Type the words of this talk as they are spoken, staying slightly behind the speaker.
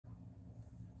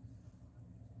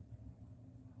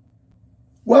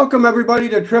Welcome everybody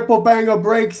to Triple Banger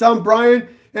Breaks. I'm Brian,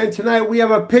 and tonight we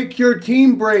have a Pick Your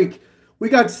Team break. We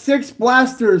got 6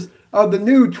 blasters of the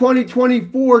new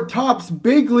 2024 Topps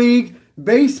Big League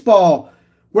Baseball.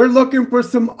 We're looking for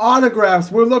some autographs.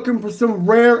 We're looking for some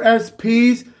rare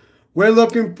SPs. We're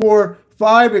looking for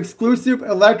 5 exclusive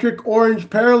electric orange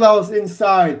parallels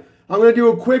inside. I'm going to do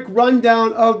a quick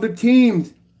rundown of the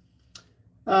teams.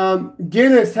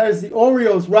 Guinness has the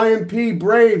Orioles, Ryan P.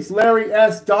 Braves, Larry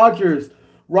S. Dodgers.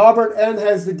 Robert N.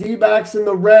 has the D-backs and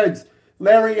the Reds.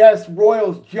 Larry S.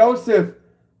 Royals. Joseph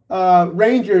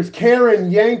Rangers.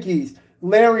 Karen Yankees.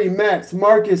 Larry Mets.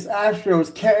 Marcus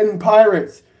Astros. Kenton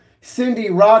Pirates. Cindy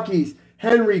Rockies.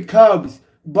 Henry Cubs.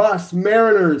 Bus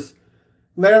Mariners.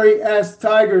 Larry S.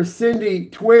 Tigers. Cindy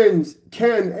Twins.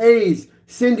 Ken A's.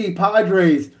 Cindy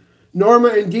Padres. Norma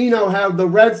and Dino have the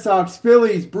Red Sox,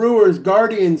 Phillies, Brewers,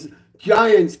 Guardians,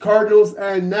 Giants, Cardinals,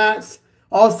 and Nats.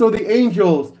 Also the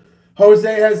Angels.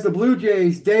 Jose has the Blue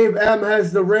Jays. Dave M.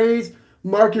 has the Rays.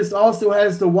 Marcus also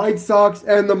has the White Sox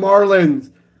and the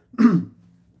Marlins.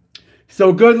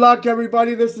 So good luck,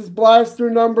 everybody. This is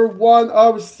blaster number 1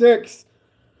 of 6.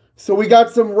 So we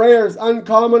got some rares.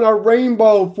 Uncommon, our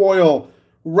rainbow foil.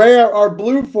 Rare, our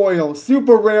blue foil.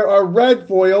 Super rare, our red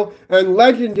foil. And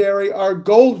legendary, our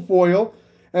gold foil.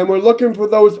 And we're looking for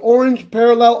those orange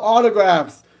parallel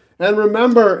autographs. And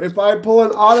remember, if I pull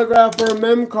an autograph or a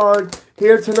mem card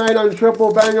here tonight on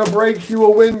Triple Banger Breaks, you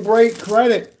will win break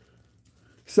credit.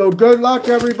 So good luck,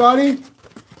 everybody.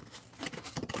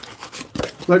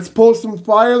 Let's pull some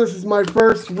fire. This is my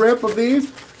first rip of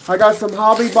these. I got some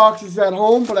hobby boxes at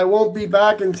home, but I won't be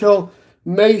back until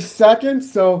May 2nd.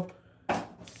 So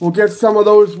we'll get some of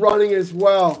those running as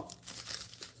well.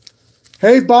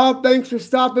 Hey, Bob, thanks for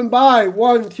stopping by.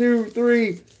 1, 2,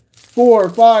 3, 4,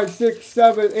 5, 6,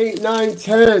 7, 8, 9,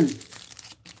 10.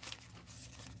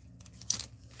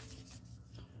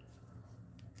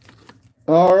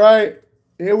 All right,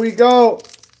 here we go.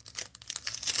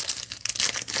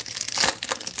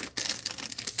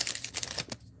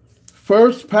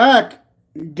 First pack,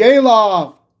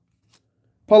 Galoff,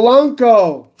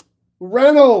 Polanco,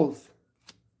 Reynolds,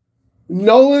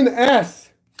 Nolan S.,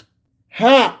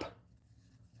 Happ,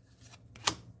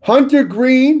 Hunter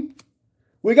Green.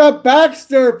 We got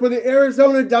Baxter for the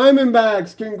Arizona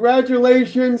Diamondbacks.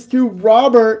 Congratulations to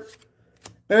Robert.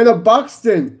 And a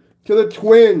Buxton to the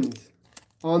Twins.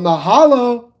 On the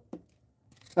holo,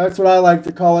 that's what I like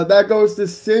to call it. That goes to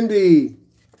Cindy.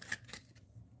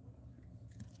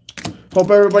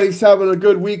 Hope everybody's having a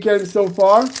good weekend so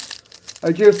far.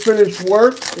 I just finished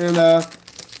work and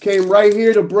came right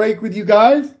here to break with you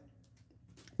guys.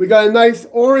 We got a nice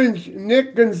orange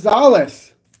Nick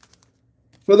Gonzalez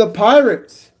for the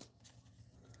Pirates.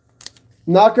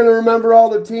 Not going to remember all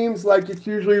the teams like it's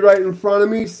usually right in front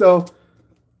of me, so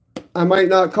I might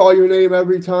not call your name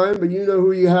every time, but you know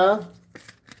who you have.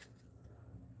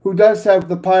 Who does have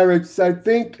the Pirates? I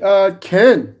think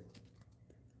Ken.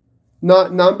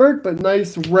 Not numbered, but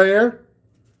nice rare.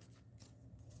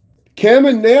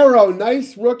 Caminero,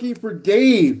 nice rookie for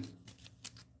Dave.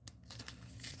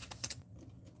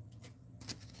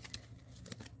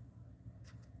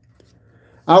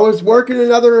 I was working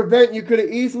another event. You could have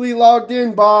easily logged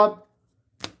in, Bob.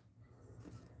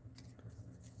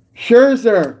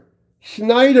 Scherzer,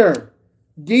 Schneider,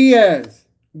 Diaz,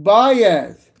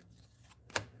 Baez,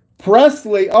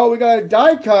 Presley. Oh, we got a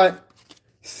die cut.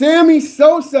 Sammy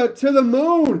Sosa to the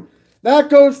moon. That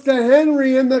goes to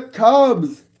Henry and the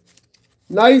Cubs.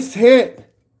 Nice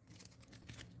hit.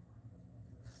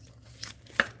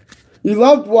 You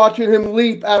loved watching him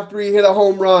leap after he hit a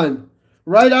home run.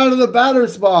 Right out of the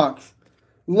batter's box.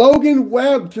 Logan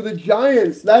Webb to the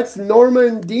Giants. That's Norma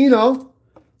and Dino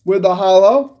with the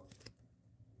holo.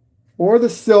 Or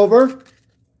the silver.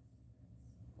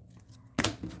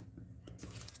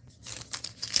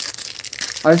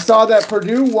 I saw that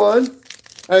Purdue won.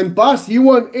 And Bus, you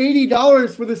won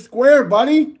 $80 for the square,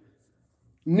 buddy.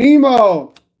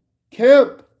 Nemo.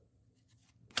 Kemp.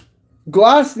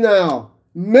 Glasnow.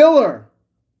 Miller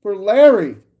for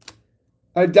Larry.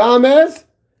 Adames.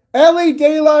 Ellie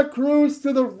De La Cruz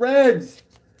to the Reds.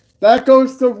 That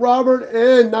goes to Robert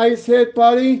N. Nice hit,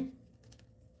 buddy.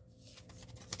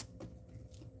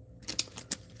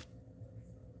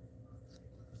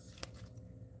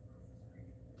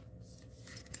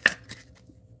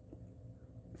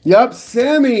 Yep,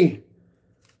 Sammy.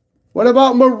 What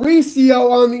about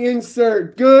Mauricio on the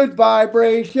insert? Good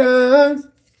vibrations.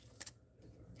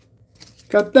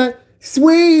 Got that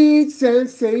sweet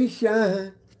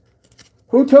sensation.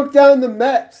 Who took down the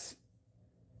Mets?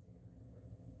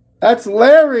 That's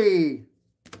Larry.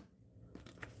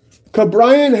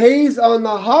 Cabrian Hayes on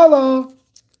the holo.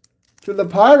 to the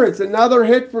Pirates. Another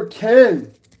hit for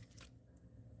Ken.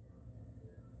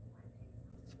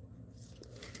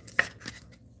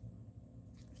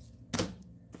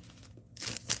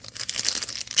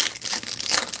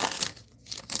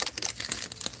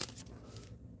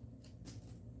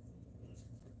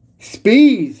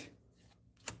 Spees,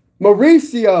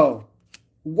 Mauricio,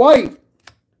 White,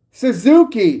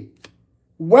 Suzuki,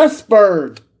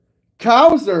 Westberg,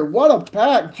 Cowser, what a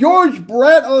pack. George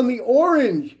Brett on the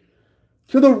orange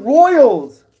to the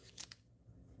Royals.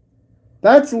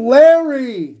 That's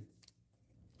Larry.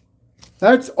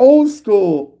 That's old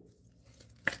school.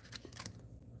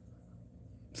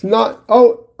 It's not,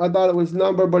 oh, I thought it was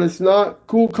number, but it's not.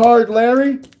 Cool card,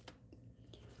 Larry.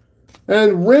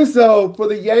 And Rizzo for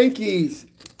the Yankees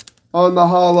on the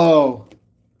holo.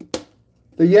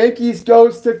 The Yankees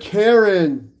goes to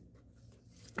Karen.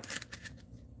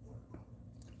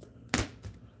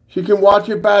 She can watch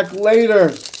it back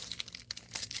later.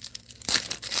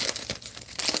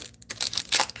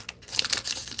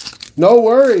 No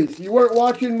worries. You weren't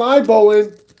watching my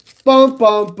bowling. Bum,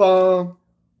 bum, bum.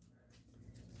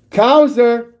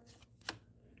 Cowser.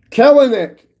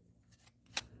 Kellenick.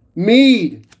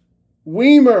 Mead.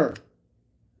 Weimer,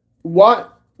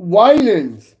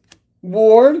 Winans,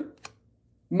 Ward,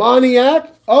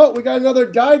 Moniak. Oh, we got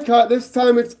another die cut. This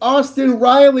time it's Austin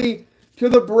Riley to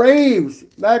the Braves.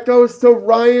 That goes to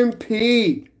Ryan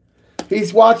P.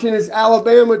 He's watching his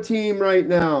Alabama team right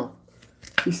now.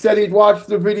 He said he'd watch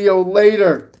the video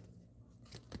later.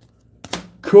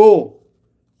 Cool.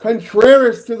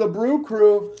 Contreras to the Brew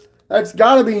Crew. That's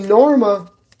got to be Norma.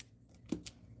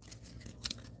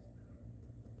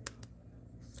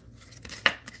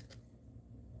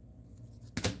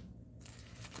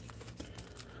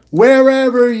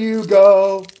 Wherever you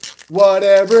go,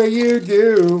 whatever you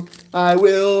do, I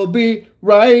will be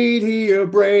right here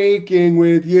breaking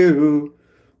with you.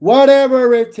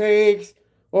 Whatever it takes,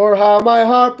 or how my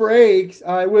heart breaks,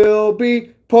 I will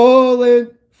be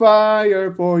pulling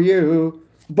fire for you.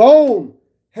 Boom!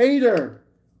 Hader,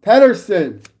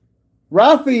 Pedersen,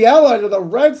 Rafaela to the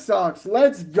Red Sox.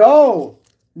 Let's go!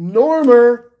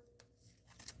 Normer.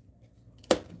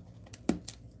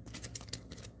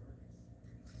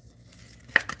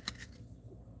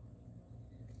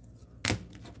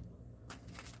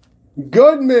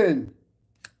 Goodman,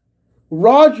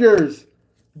 Rogers,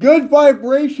 good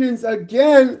vibrations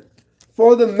again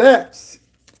for the Mets.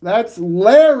 That's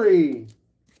Larry.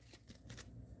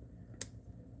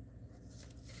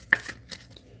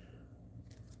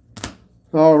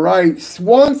 All right,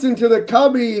 Swanson to the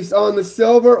Cubbies on the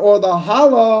silver, or the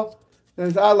hollow,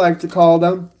 as I like to call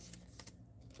them.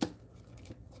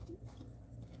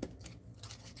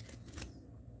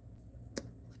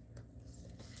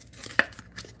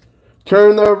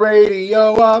 Turn the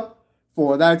radio up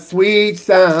for that sweet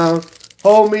sound.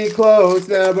 Hold me close,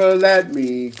 never let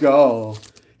me go.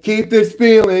 Keep this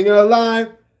feeling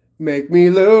alive, make me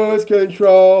lose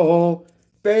control.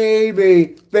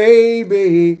 Baby,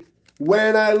 baby,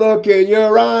 when I look in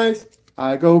your eyes,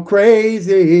 I go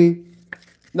crazy.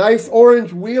 Nice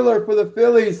orange Wheeler for the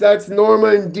Phillies. That's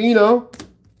Norma and Dino.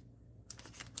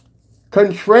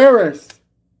 Contreras,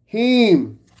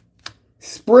 Heem,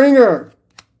 Springer,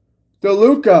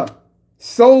 DeLuca,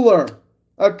 Solar,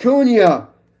 Acuna.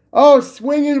 Oh,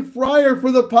 swinging Fryer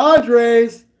for the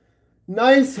Padres.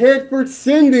 Nice hit for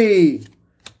Cindy.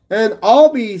 And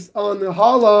Albies on the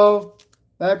hollow.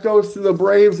 That goes to the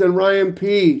Braves and Ryan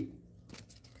P.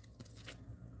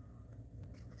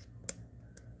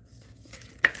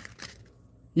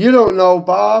 You don't know,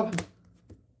 Bob.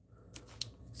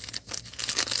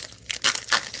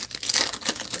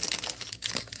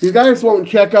 You guys won't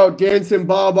check out Dancing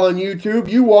Bob on YouTube.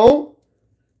 You won't.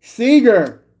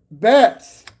 Seager,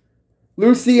 Betts,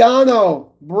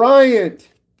 Luciano, Bryant,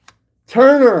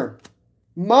 Turner,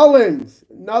 Mullins,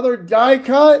 another die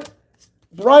cut,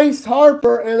 Bryce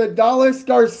Harper, and Adolis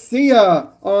Garcia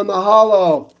on the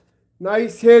hollow.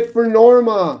 Nice hit for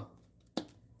Norma.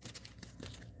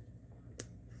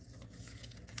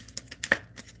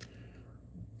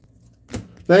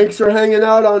 Thanks for hanging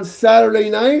out on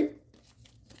Saturday night.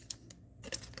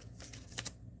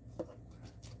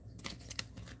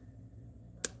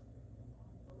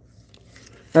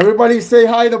 Everybody say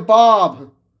hi to Bob.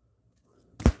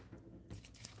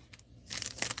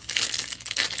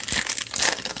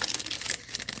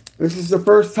 This is the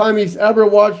first time he's ever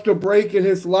watched a break in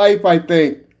his life, I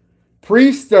think.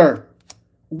 Priester,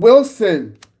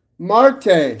 Wilson,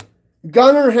 Marte,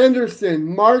 Gunnar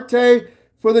Henderson, Marte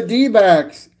for the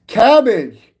D-backs,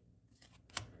 Cabbage.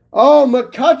 Oh,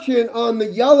 McCutcheon on the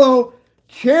yellow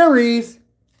cherries.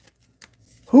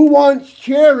 Who wants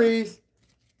cherries?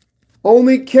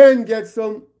 Only Ken gets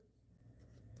them.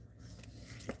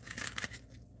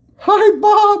 Hi,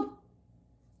 Bob.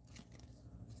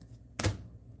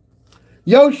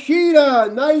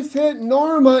 Yoshida, nice hit.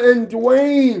 Norma and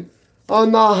Dwayne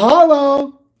on the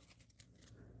hollow.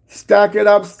 Stack it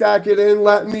up, stack it in.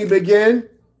 Let me begin.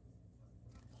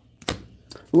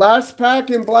 Last pack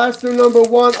in blaster number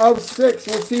 1 of 6.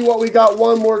 We'll see what we got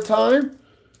one more time.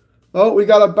 Oh, we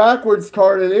got a backwards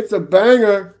card, and it's a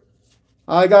banger.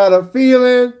 I got a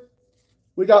feeling.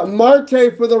 We got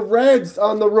Marte for the Reds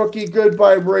on the rookie Good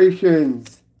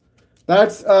Vibrations.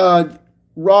 That's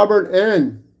Robert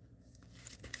N.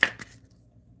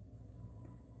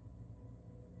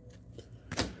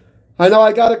 I know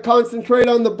I got to concentrate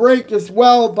on the break as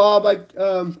well, Bob.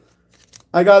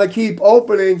 I got to keep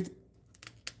opening.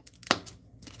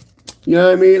 You know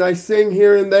what I mean? I sing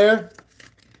here and there.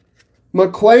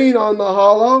 McLean on the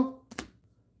hollow.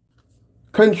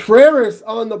 Contreras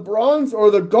on the bronze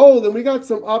or the gold. And we got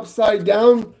some upside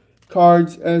down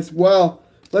cards as well.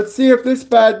 Let's see if this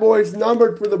bad boy is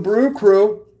numbered for the Brew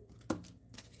Crew.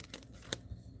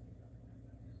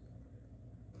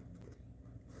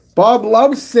 Bob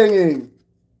loves singing.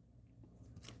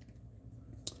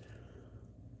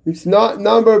 It's not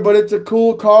numbered, but it's a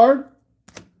cool card.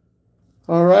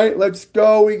 All right, let's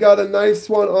go. We got a nice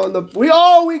one on the...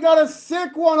 we got a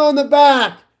sick one on the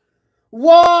back.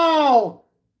 Wow.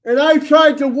 And I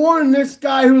tried to warn this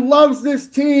guy who loves this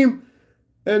team.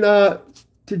 And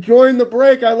to join the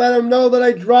break, I let him know that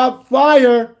I dropped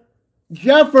fire.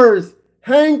 Jeffers,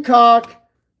 Hancock,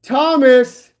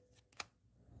 Thomas,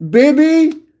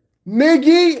 Bibby,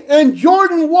 Miggy, and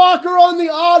Jordan Walker on the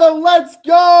auto. Let's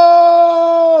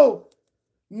go!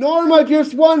 Norma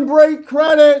just one break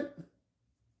credit.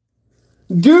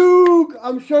 Duke,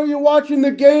 I'm sure you're watching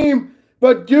the game,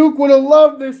 but Duke would have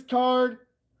loved this card.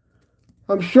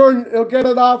 I'm sure he'll get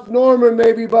it off Norma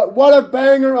maybe, but what a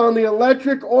banger on the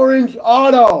electric orange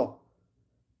auto.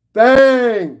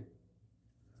 Bang.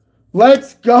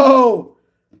 Let's go.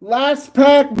 Last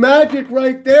pack magic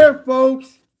right there,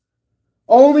 folks.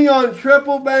 Only on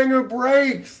triple banger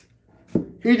breaks.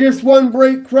 He just won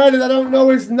break credit. I don't know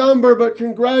his number, but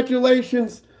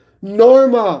congratulations,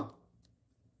 Norma.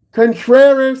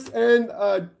 Contreras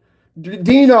and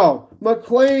Dino,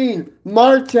 McLean,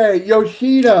 Marte,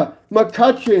 Yoshida,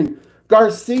 McCutcheon,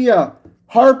 Garcia,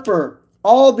 Harper,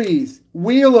 Albies,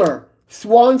 Wheeler,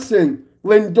 Swanson,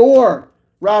 Lindor,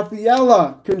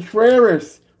 Rafaela,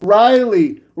 Contreras,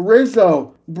 Riley,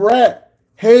 Rizzo, Brett,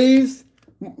 Hayes,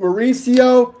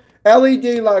 Mauricio, Ellie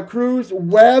De La Cruz,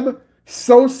 Webb,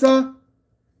 Sosa,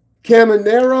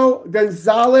 Caminero,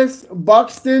 Gonzalez,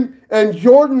 Buxton, and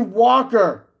Jordan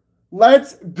Walker.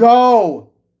 Let's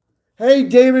go. Hey,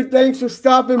 David, thanks for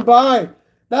stopping by.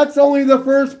 That's only the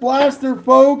first blaster,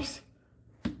 folks.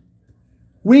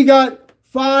 We got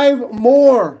 5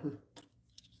 more.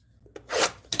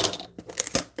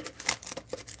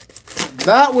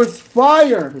 That was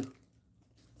fire.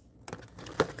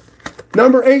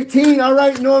 Number 18. All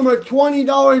right, Norma,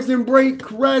 $20 in break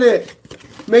credit.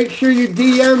 Make sure you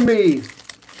DM me.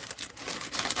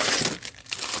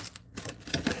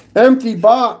 Empty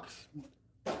box.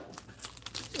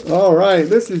 All right,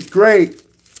 this is great.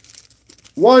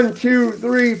 1, 2,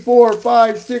 3, 4,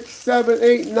 5, 6, 7,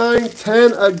 8, 9,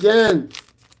 10 again.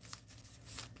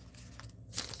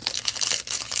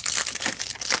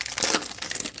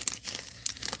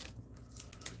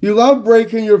 You love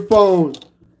breaking your phone.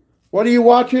 What are you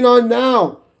watching on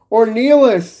now?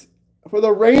 Ornelas for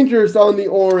the Rangers on the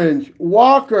orange.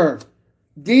 Walker,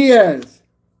 Diaz,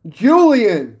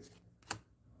 Julian,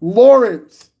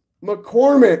 Lawrence,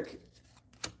 McCormick,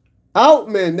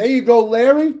 Outman. There you go,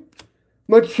 Larry.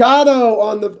 Machado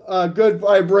on the Good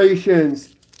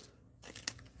Vibrations.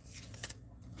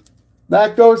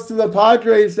 That goes to the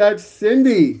Padres. That's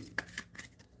Cindy.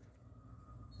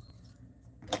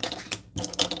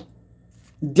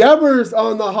 Devers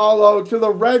on the hollow to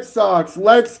the Red Sox.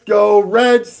 Let's go,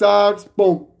 Red Sox.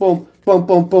 Boom, boom, boom,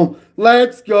 boom, boom.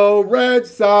 Let's go, Red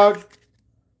Sox.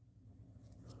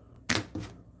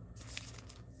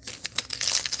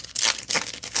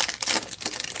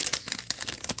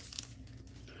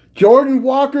 Jordan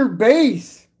Walker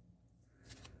base.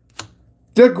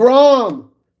 DeGrom,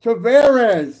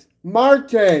 Tavares,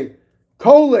 Marte,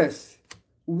 Colas,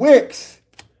 Wicks.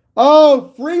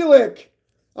 Oh, Frelick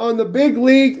on the big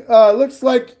league. Looks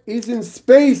like he's in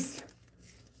space.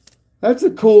 That's a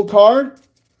cool card.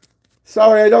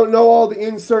 Sorry, I don't know all the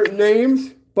insert names,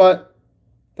 but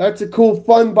that's a cool,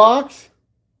 fun box.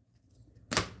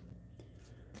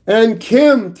 And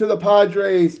Kim to the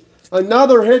Padres.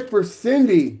 Another hit for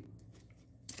Cindy.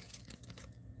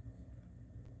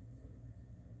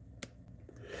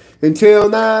 Until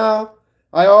now,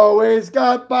 I always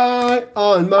got by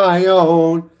on my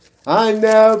own. I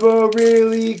never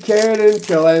really cared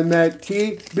until I met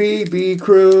TBB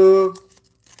Crew.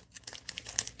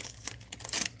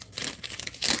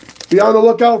 Be on the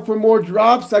lookout for more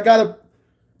drops. I got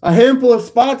a handful of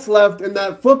spots left in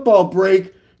that football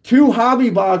break. 2 hobby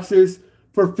boxes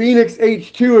for Phoenix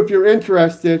H2 if you're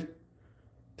interested.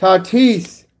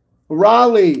 Tatis,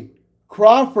 Raleigh,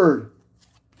 Crawford,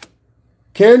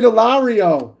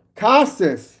 Candelario,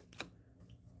 Casas,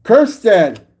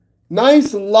 Kerstead.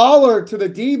 Nice Lawler to the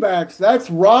D-backs. That's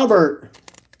Robert.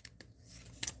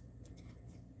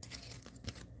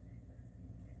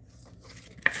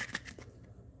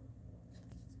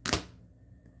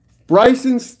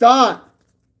 Bryson Stott.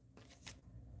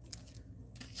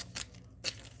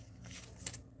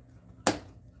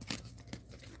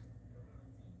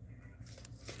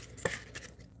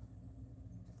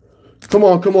 Come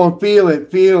on, come on, feel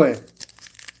it, feel it.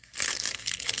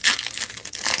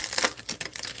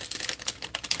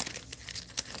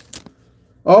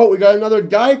 Oh, we got another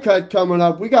die cut coming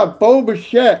up. We got Bo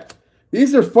Bichette.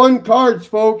 These are fun cards,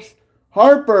 folks.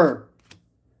 Harper.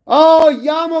 Oh,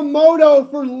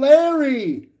 Yamamoto for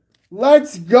Larry.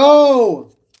 Let's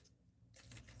go.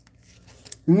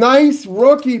 Nice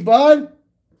rookie, bud.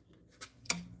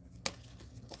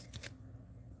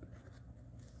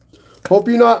 Hope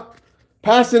you're not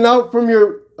passing out from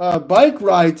your bike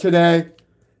ride today.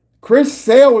 Chris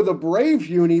Sale with a Braves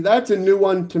uni. That's a new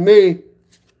one to me.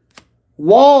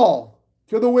 Wall.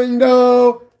 To the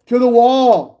window. To the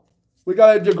wall. We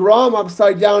got a DeGrom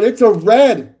upside down. It's a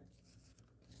red.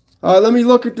 Let me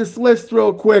look at this list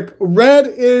real quick. Red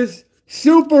is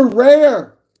super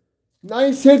rare.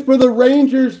 Nice hit for the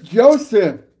Rangers,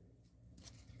 Joseph.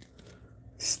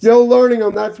 Still learning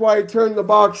them. That's why I turned the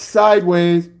box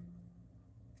sideways.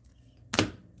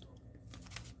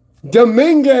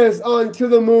 Dominguez on to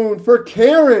the moon for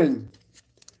Karen.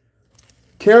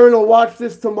 Karen will watch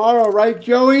this tomorrow, right,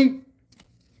 Joey?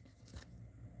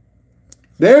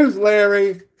 There's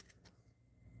Larry.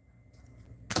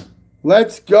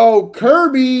 Let's go.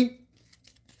 Kirby.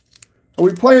 Are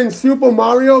we playing Super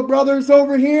Mario Brothers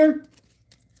over here?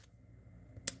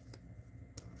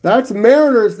 That's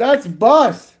Mariners. That's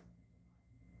Bus.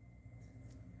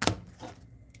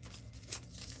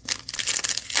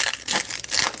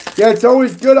 Yeah, it's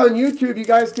always good on YouTube. You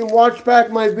guys can watch back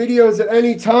my videos at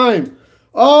any time.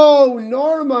 Oh,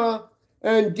 Norma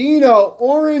and Dino.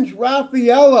 Orange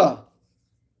Raffaella.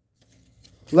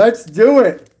 Let's do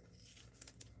it.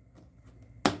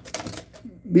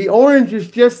 The orange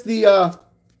is just the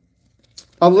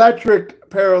electric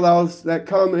parallels that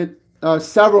come in,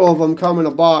 several of them come in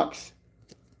a box.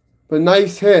 But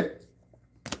nice hit.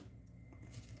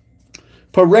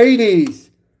 Paredes,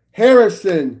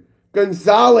 Harrison,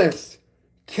 Gonzalez,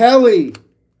 Kelly,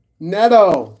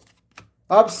 Neto.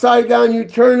 Upside down you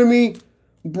turn to me,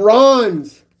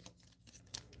 bronze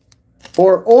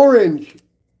or orange.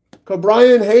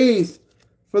 Brian Hayes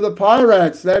for the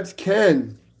Pirates. That's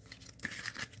Ken.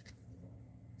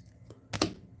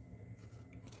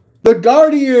 The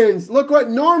Guardians. Look what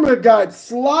Norma got.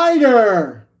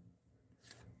 Slider.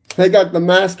 They got the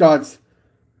mascots.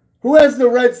 Who has the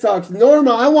Red Sox?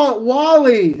 Norma. I want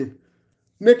Wally.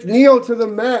 McNeil to the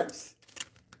Mets.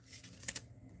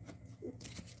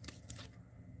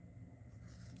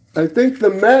 I think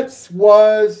the Mets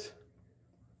was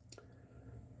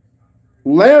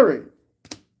Larry.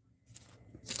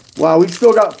 Wow, we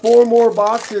still got 4 more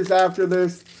boxes after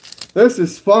this. This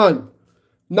is fun.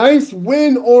 Nice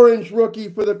win, orange rookie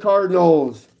for the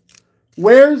Cardinals.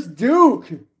 Where's Duke?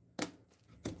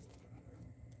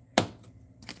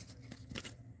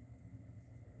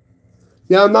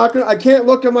 Yeah, I can't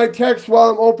look at my text while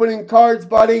I'm opening cards,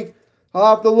 buddy.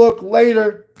 I'll have to look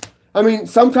later. I mean,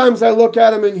 sometimes I look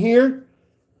at them in here.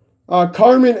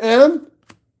 Carmen M.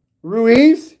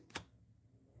 Ruiz.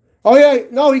 Oh, yeah.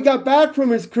 No, he got back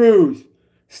from his cruise.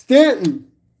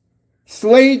 Stanton.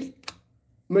 Slade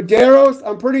Maderos.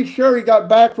 I'm pretty sure he got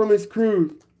back from his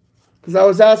cruise because I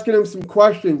was asking him some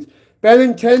questions.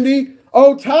 Benintendi.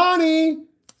 Ohtani.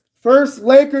 First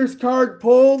Lakers card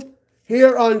pulled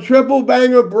here on Triple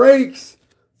Banger Breaks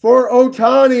for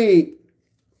Ohtani.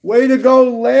 Way to go,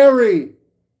 Larry.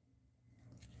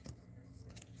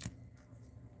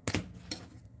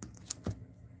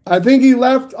 I think he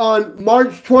left on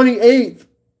March 28th.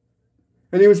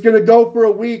 And he was going to go for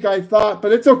a week, I thought.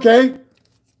 But it's okay.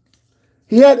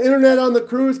 He had internet on the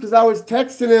cruise because I was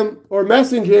texting him or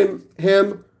messaging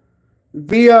him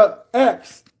via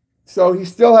X. So he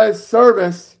still has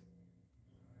service.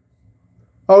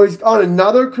 Oh, he's on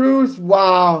another cruise?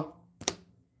 Wow.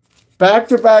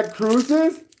 Back-to-back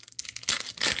cruises.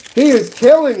 He is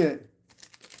killing it.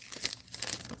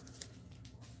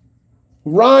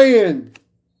 Ryan,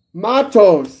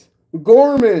 Matos,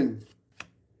 Gorman,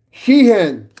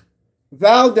 Sheehan,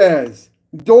 Valdez,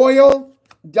 Doyle.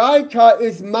 Die cut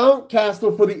is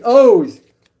Mountcastle for the O's.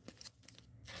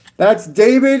 That's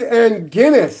David and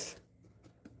Guinness.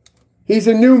 He's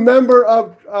a new member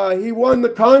of, he won the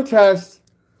contest.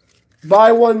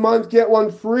 Buy 1 month, get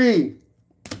one free.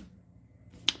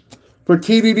 For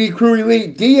TBB Crew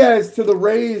Elite, Diaz to the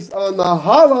Rays on the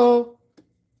hollow.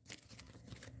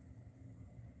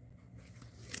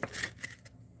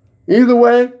 Either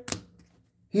way,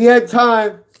 he had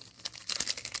time.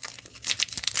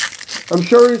 I'm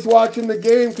sure he's watching the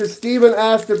game because Steven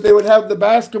asked if they would have the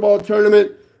basketball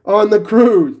tournament on the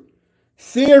cruise.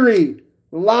 Siri,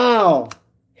 Lau,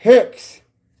 Hicks,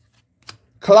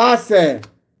 Clase,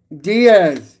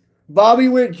 Diaz, Bobby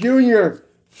Witt Jr.,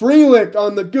 Freelick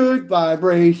on the good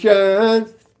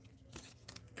vibrations.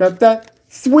 Got that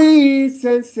sweet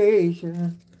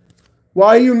sensation.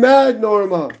 Why are you mad,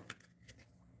 Norma?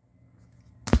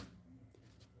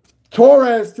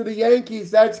 Torres to the Yankees.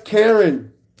 That's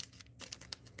Karen.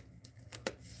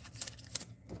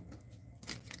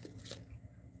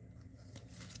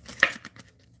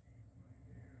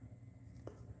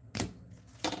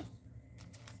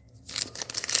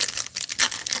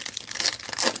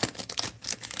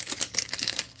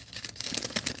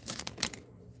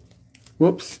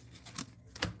 Whoops.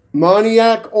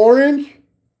 Moniac Orange.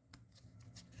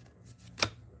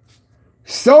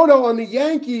 Soto on the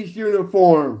Yankees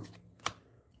uniform.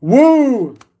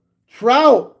 Woo.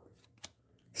 Trout.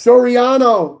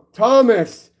 Soriano.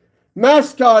 Thomas.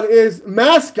 Mascot is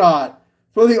Mascot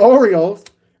for the Orioles.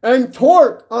 And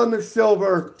Torque on the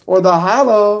silver or the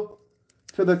hollow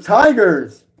to the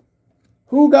Tigers.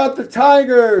 Who got the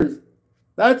Tigers?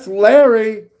 That's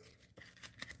Larry.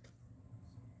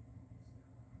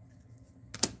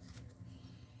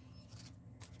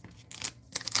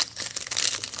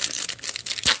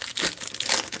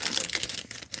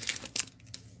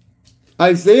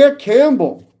 Isaiah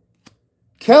Campbell,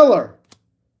 Keller,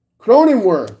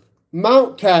 Cronenworth,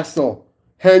 Mountcastle,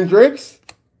 Hendricks,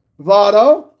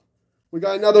 Votto. We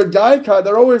got another die cut.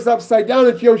 They're always upside down.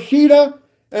 It's Yoshida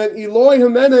and Eloy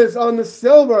Jimenez on the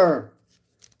silver.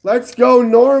 Let's go,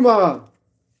 Norma.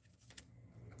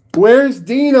 Where's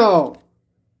Dino?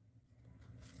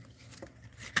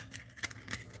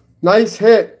 Nice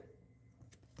hit.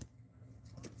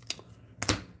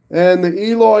 And the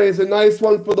Eloy is a nice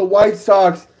one for the White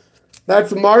Sox.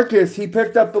 That's Marcus. He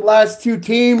picked up the last two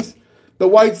teams, the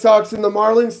White Sox and the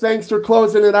Marlins. Thanks for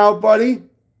closing it out, buddy.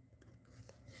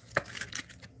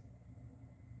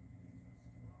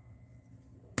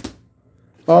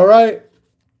 All right.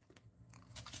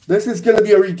 This is going to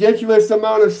be a ridiculous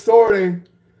amount of sorting.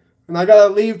 And I got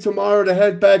to leave tomorrow to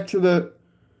head back to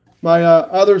my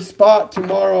other spot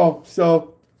tomorrow.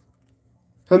 So,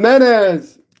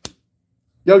 Jimenez,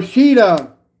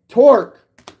 Yoshida, Torque,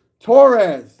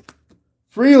 Torres,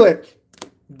 Freelick,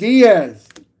 Diaz,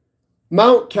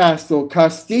 Mountcastle,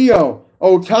 Castillo,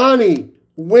 Otani,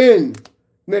 Wynn,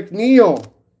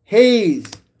 McNeil, Hayes,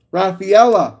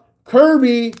 Rafaela,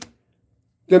 Kirby,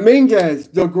 Dominguez,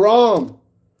 DeGrom,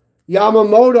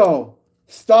 Yamamoto,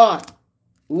 Stott,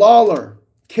 Lawler,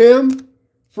 Kim,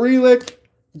 Freelick,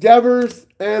 Devers,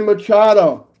 and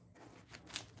Machado.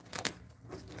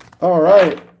 All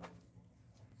right.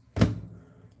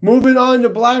 Moving on to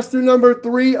blaster number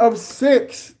 3 of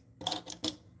 6.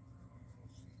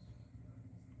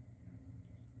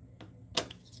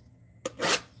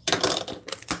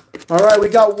 All right, we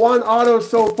got one auto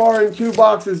so far in 2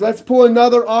 boxes. Let's pull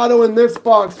another auto in this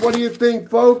box. What do you think,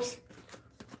 folks?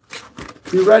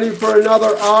 You ready for another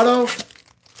auto?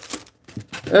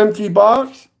 Empty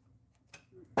box.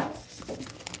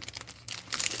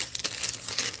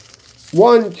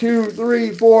 1, 2,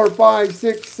 3, 4, 5,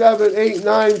 6, 7, 8,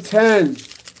 9, 10.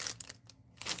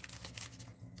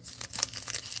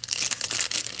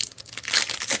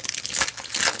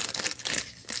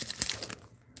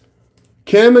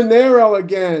 Caminero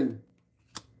again.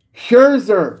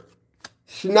 Scherzer.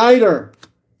 Schneider.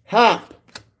 Happ.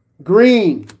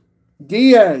 Green.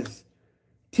 Diaz.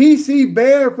 TC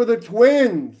Bear for the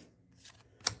Twins.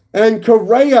 And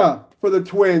Correa for the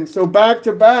Twins. So back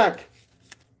to back.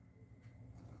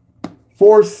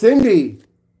 For Cindy.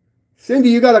 Cindy,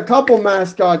 you got a couple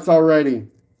mascots already.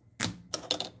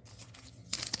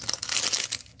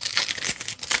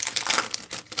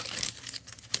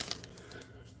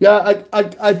 Yeah,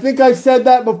 I think I said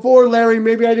that before, Larry.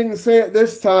 Maybe I didn't say it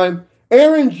this time.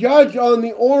 Aaron Judge on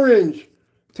the orange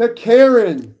to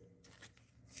Karen.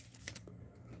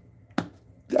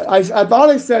 I thought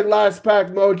I said last pack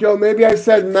mojo. Maybe I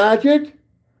said magic.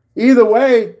 Either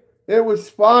way, it was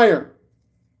fire.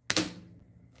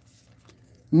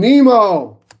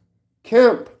 Nemo,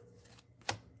 Kemp,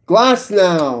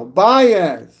 Glasnow,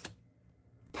 Baez,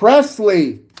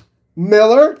 Presley,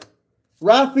 Miller,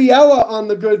 Rafaela on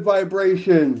the good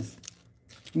vibrations.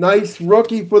 Nice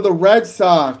rookie for the Red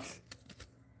Sox.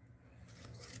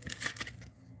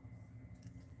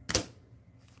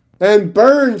 And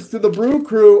Burns to the Brew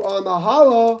Crew on the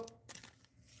hollow.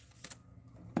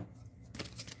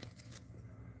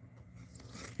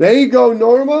 There you go,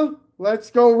 Norma.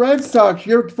 Let's go Red Sox.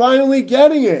 You're finally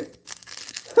getting it.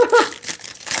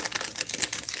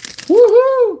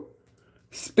 Woohoo!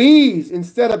 Spees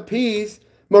instead of peas.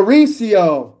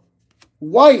 Mauricio.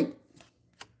 White.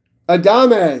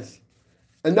 Adames.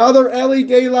 Another Ellie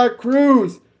De La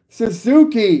Cruz.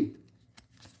 Suzuki.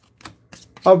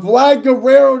 A Vlad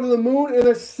Guerrero to the moon and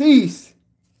a Cease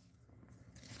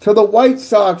to the White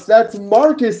Sox. That's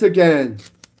Marcus again.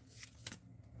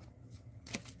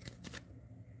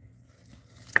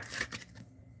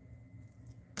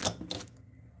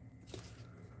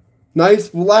 Nice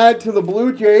Vlad to the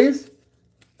Blue Jays.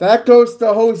 That goes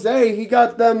to Jose. He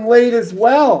got them late as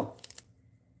well.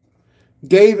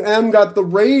 Dave M got the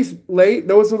Rays late.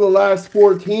 Those are the last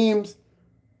 4 teams.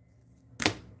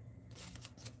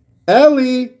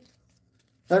 Ellie,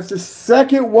 that's the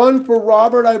second one for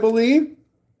Robert, I believe.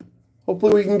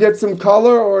 Hopefully we can get some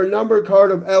color or a number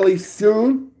card of Ellie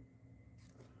soon.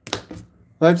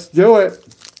 Let's do it.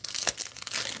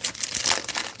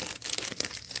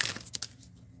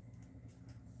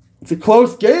 It's a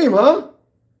close game, huh?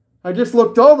 I just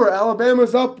looked over.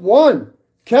 Alabama's up 1.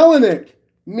 Kellenick,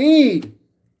 Meade,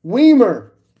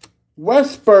 Weimer,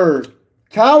 Westberg,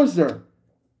 Kauser,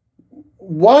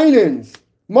 Winans,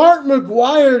 Mark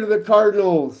McGuire to the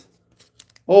Cardinals.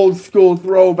 Old school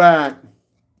throwback.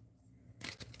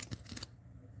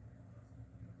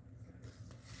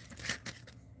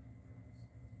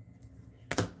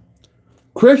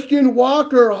 Christian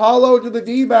Walker, hollow to the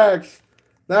D-backs.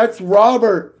 That's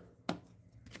Robert.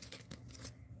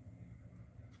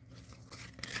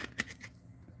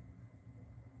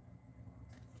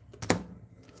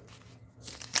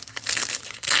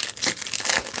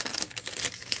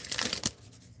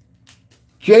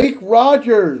 Jake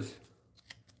Rogers,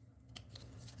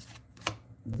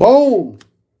 Bohm,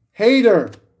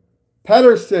 Hader,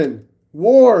 Pedersen,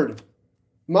 Ward,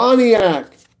 Moniak,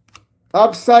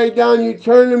 upside down you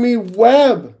turn to me,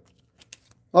 Webb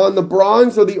on the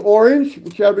bronze or the orange,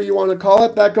 whichever you want to call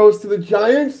it. That goes to the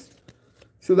Giants.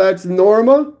 So that's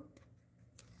Norma.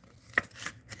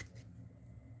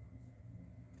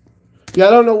 Yeah, I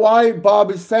don't know why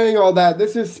Bob is saying all that.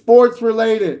 This is sports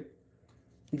related.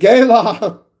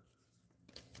 Gala.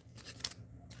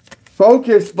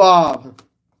 Focus, Bob.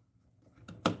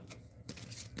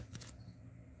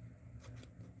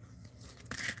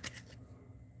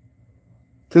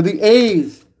 To the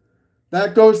A's.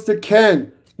 That goes to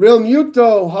Ken. Real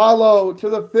Muto, hollow to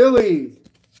the Phillies.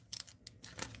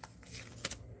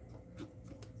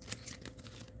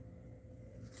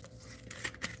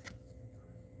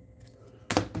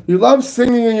 You love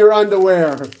singing in your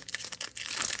underwear.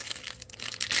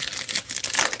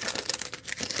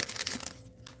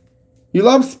 You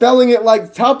love spelling it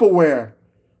like Tupperware.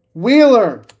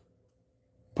 Wheeler,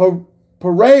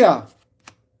 Perea,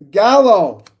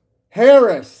 Gallo,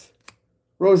 Harris,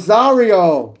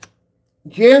 Rosario,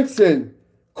 Jansen,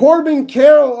 Corbin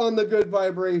Carroll on the good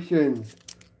vibrations.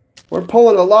 We're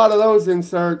pulling a lot of those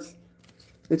inserts.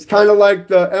 It's kind of like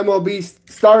the MLB,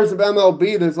 Stars of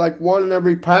MLB. There's like one in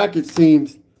every pack, it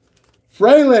seems.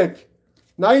 Frelick,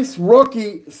 nice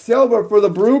rookie, silver for the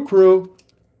Brew Crew.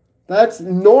 That's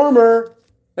Normer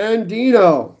and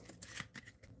Dino.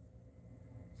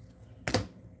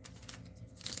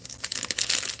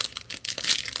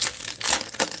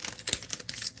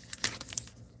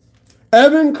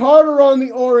 Evan Carter on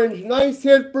the orange. Nice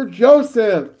hit for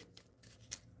Joseph.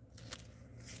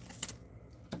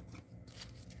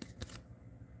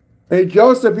 Hey,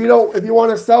 Joseph, if you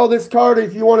want to sell this card,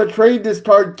 if you want to trade this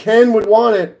card, Ken would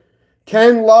want it.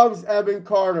 Ken loves Evan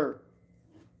Carter.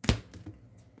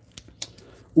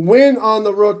 Win on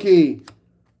the rookie.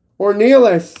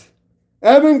 Ornelas.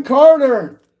 Evan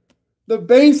Carter. The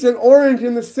base and orange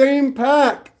in the same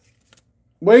pack.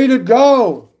 Way to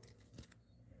go.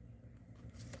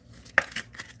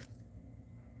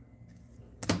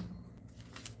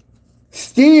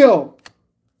 Steele.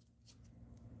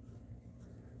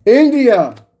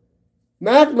 India.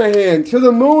 McMahon to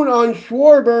the moon on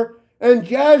Schwarber. And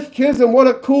Jazz Chisholm. What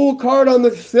a cool card on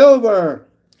the silver.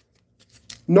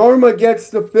 Norma gets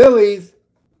the Phillies.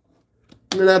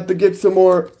 I'm going to have to get some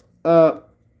more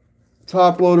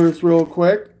top loaders real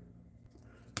quick.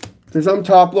 Because I'm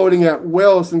top loading at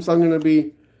will since I'm going to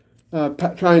be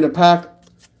trying to pack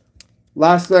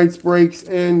last night's breaks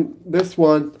and this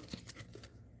one.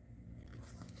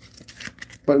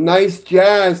 But nice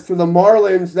jazz to the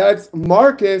Marlins. That's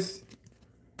Marcus.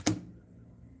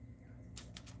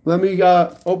 Let me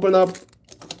open up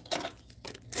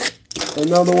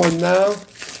another one now.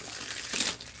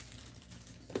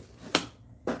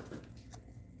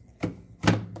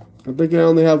 I think I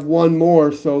only have one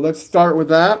more, so let's start with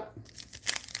that.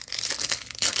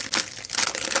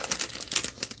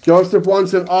 Joseph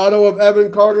wants an auto of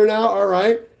Evan Carter now. All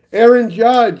right. Aaron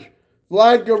Judge,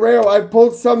 Vlad Guerrero. I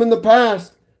pulled some in the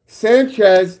past.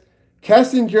 Sanchez,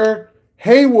 Kessinger,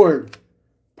 Hayward,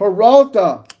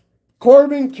 Peralta,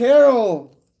 Corbin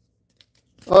Carroll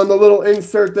on the little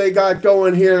insert they got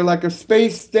going here, like a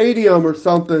space stadium or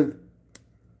something.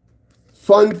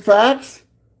 Fun facts.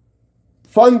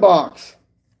 Fun box.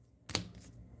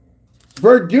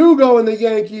 Verdugo in the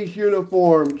Yankees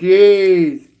uniform.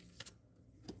 Jeez.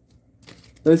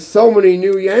 There's so many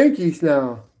new Yankees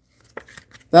now.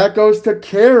 That goes to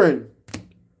Karen.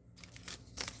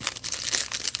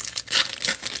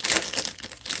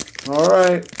 All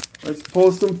right. Let's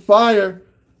pull some fire.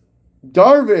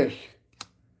 Darvish.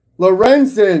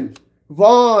 Lorenzen.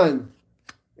 Vaughn.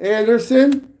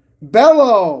 Anderson.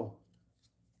 Bello.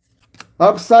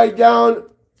 Upside down.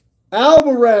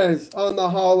 Alvarez on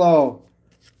the hollow.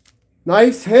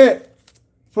 Nice hit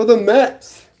for the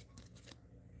Mets.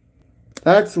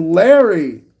 That's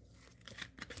Larry.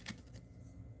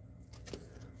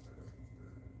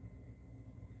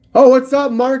 Oh, what's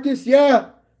up, Marcus? Yeah,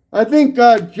 I think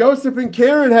Joseph and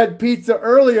Karen had pizza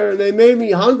earlier, and they made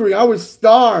me hungry. I was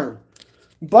starved.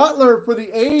 Butler for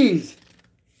the A's.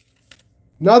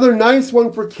 Another nice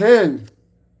one for Ken.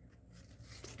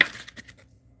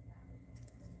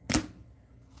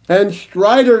 And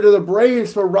Strider to the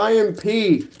Braves for Ryan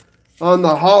P. on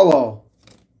the hollow.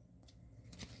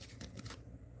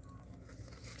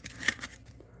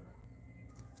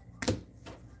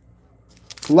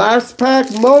 Last pack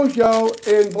Mojo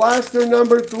in blaster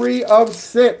number 3 of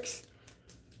 6.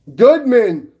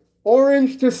 Goodman,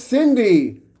 orange to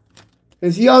Cindy.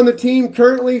 Is he on the team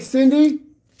currently, Cindy?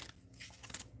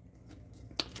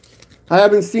 I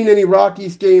haven't seen any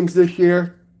Rockies games this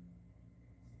year.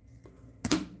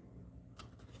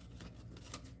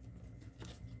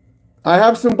 I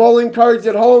have some bowling cards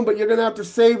at home, but you're going to have to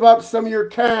save up some of your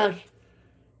cash.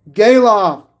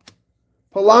 Galoff,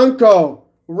 Polanco,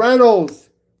 Reynolds,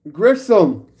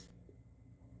 Grissom.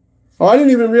 Oh, I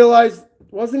didn't even realize,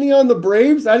 wasn't he on the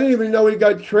Braves? I didn't even know he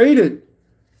got traded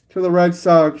to the Red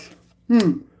Sox.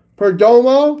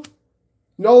 Perdomo,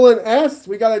 Nolan S.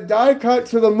 We got a die cut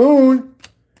to the moon.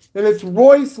 And it's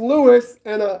Royce Lewis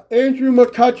and a Andrew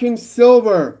McCutchen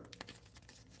silver.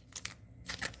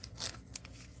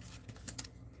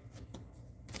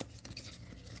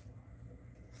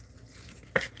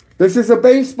 This is a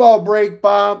baseball break,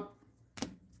 Bob.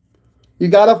 You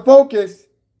got to focus.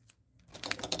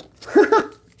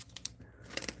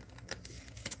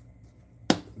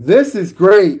 This is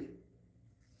great.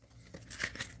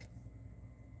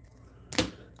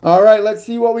 All right, let's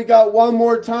see what we got one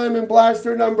more time in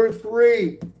blaster number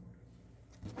 3.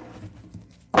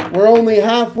 We're only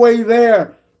halfway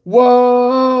there.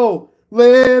 Whoa,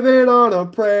 living on a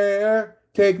prayer.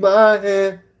 Take my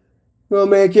hand, we'll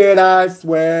make it, I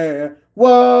swear.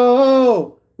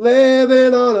 Whoa,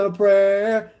 living on a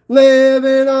prayer.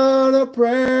 Living on a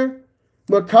prayer.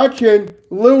 McCutchen,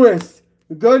 Lewis,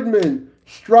 Goodman,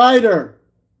 Strider,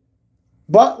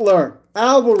 Butler,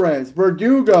 Alvarez,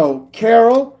 Verdugo,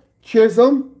 Carroll,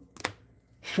 Chisholm,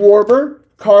 Schwarber,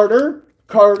 Carter,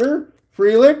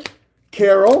 Frelick,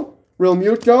 Carroll,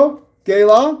 Realmuto,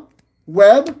 Gala,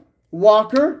 Webb,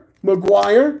 Walker,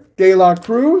 McGuire, De La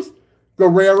Cruz,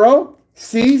 Guerrero,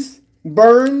 Cease,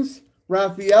 Burns,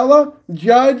 Rafaela,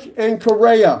 Judge, and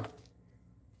Correa.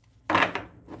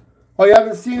 Oh, you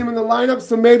haven't seen him in the lineup,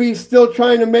 so maybe he's still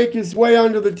trying to make his way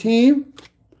onto the team.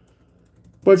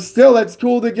 But still, it's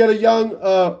cool to get a young,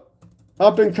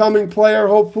 up-and-coming player,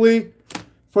 hopefully,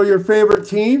 for your favorite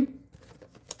team.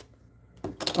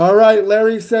 All right,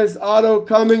 Larry says auto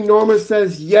coming. Norma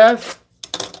says yes.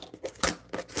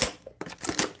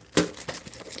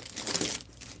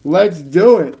 Let's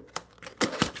do it.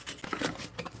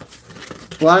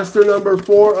 Blaster number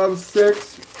 4 of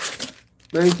 6.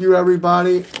 Thank you,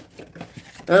 everybody.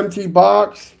 Empty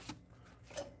box.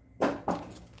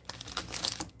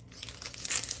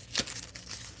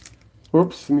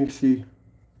 Whoops, let me see.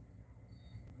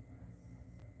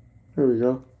 There we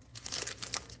go.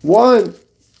 1,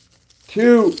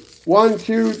 2, 1,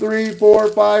 2, 3, 4,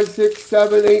 5, 6,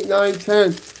 7, 8, 9,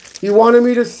 10. You wanted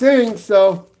me to sing,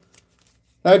 so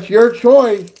that's your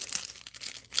choice.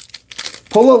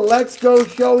 Pull a Let's Go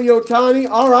Shohei Ohtani.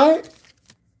 All right.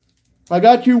 I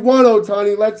got you one,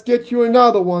 Ohtani. Let's get you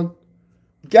another one.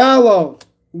 Gallo,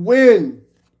 Wynn,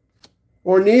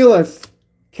 Ornelas,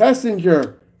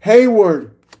 Kessinger,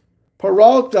 Hayward,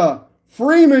 Peralta,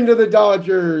 Freeman to the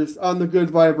Dodgers on the good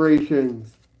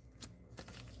vibrations.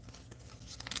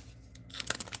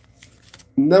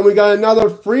 And then we got another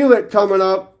Frelick coming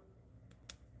up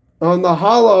on the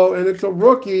hollow, and it's a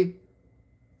rookie.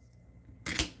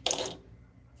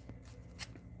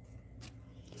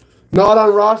 Not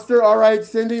on roster. All right,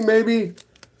 Cindy, maybe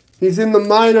he's in the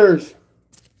minors.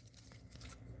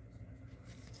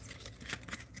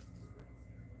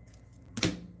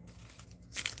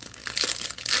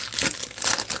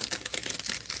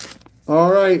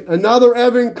 All right, another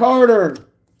Evan Carter,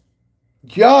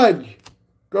 Judge,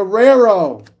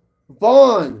 Guerrero,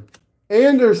 Vaughn,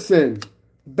 Anderson,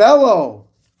 Bello,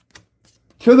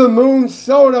 to the moon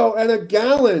Soto, and a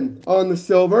Gallon on the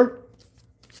silver.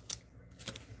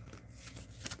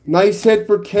 Nice hit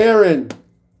for Karen.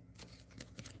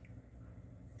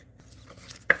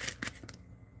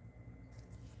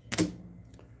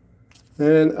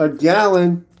 And a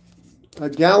gallon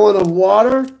of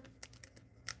water.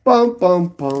 Bum, bum,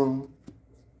 bum.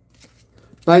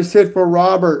 Nice hit for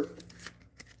Robert.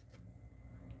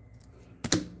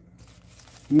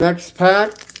 Next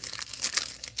pack.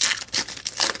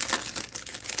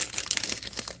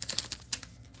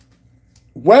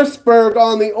 Westberg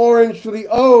on the orange for the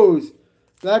O's.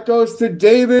 That goes to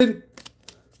David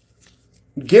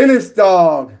Guinness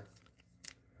Dog.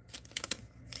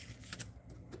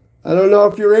 I don't know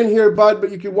if you're in here, bud,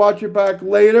 but you can watch it back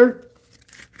later.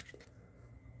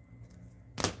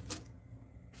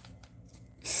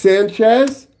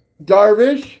 Sanchez,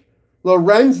 Darvish,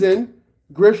 Lorenzen,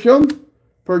 Grisham,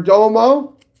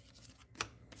 Perdomo.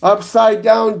 Upside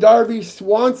down Darby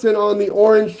Swanson on the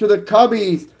orange to the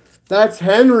Cubbies. That's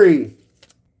Henry.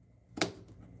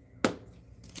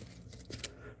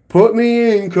 Put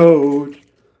me in, coach.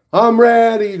 I'm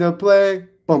ready to play.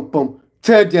 Bum, bum.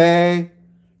 Today,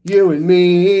 you and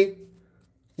me.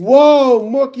 Whoa,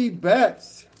 Mookie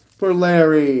Betts for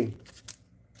Larry.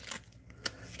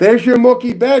 There's your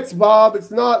Mookie Betts, Bob. It's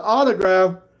not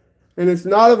autograph, and it's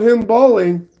not of him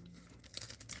bowling,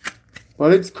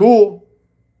 but it's cool.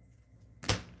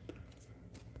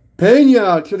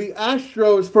 Pena to the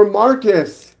Astros for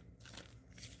Marcus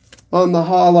on the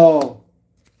hollow.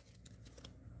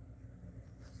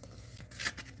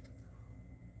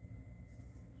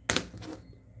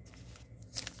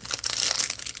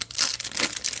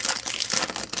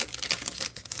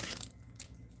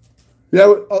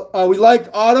 Yeah, we like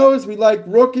autos, we like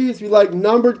rookies, we like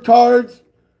numbered cards,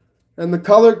 and the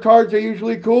colored cards are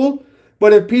usually cool.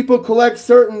 But if people collect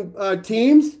certain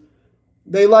teams,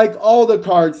 they like all the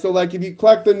cards. So like if you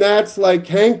collect the Nats like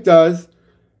Hank does,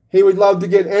 he would love to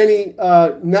get any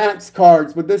Nats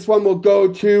cards. But this one will go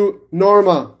to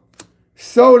Norma.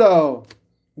 Soto,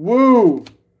 Wu,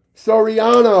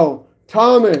 Soriano,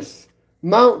 Thomas,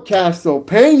 Mountcastle,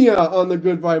 Pena on the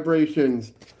good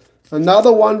vibrations.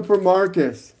 Another one for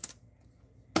Marcus.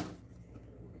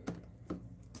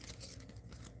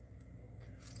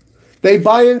 They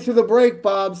buy into the break,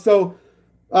 Bob. So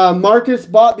Marcus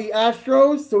bought the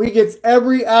Astros, so he gets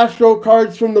every Astro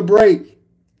cards from the break.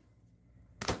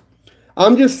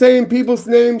 I'm just saying people's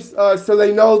names so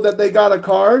they know that they got a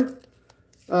card.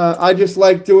 I just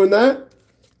like doing that.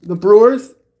 The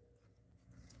Brewers,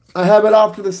 I have it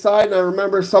off to the side, and I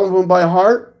remember some of them by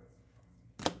heart.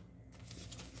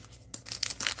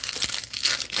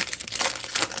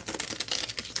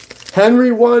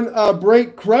 Henry won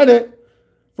break credit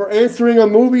for answering a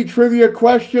movie trivia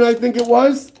question, I think it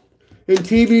was, in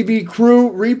TBB Crew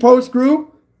repost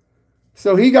group.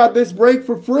 So he got this break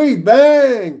for free.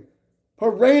 Bang!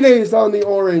 Paredes on the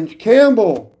orange.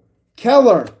 Campbell,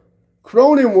 Keller,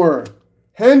 Cronenworth,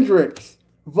 Hendricks,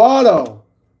 Votto,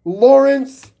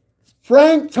 Lawrence,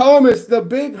 Frank Thomas, the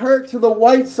big hurt to the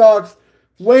White Sox.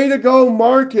 Way to go,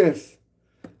 Marcus.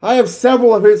 I have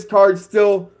several of his cards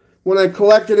still when I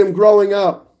collected him growing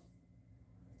up.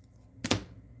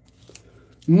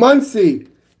 Muncy.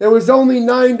 It was only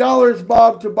 $9,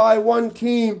 Bob, to buy one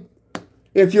team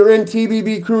if you're in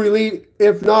TBB Crew Elite.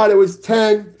 If not, it was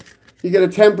 $10. You get a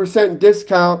 10%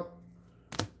 discount.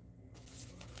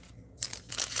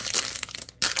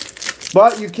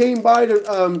 But you came by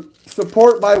to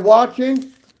support by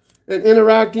watching and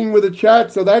interacting with the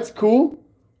chat, so that's cool.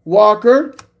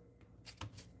 Walker.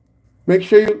 Make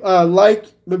sure you like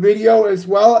the video as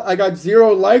well. I got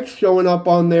 0 likes showing up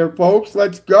on there, folks.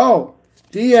 Let's go.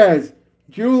 Diaz,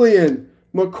 Julian,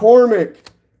 McCormick,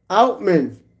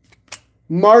 Outman,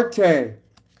 Marte,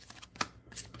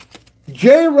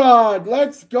 J-Rod.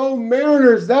 Let's go,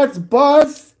 Mariners. That's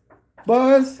Buzz.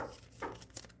 Buzz.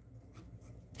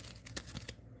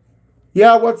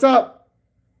 Yeah, what's up?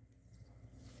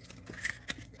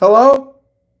 Hello?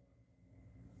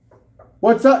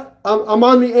 What's up? I'm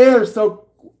on the air, so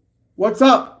what's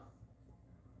up?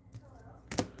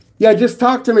 Yeah, just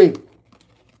talk to me.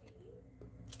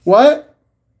 What?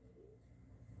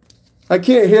 I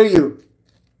can't hear you.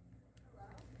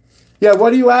 Yeah,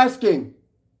 what are you asking?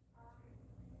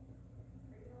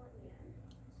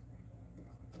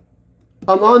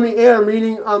 I'm on the air,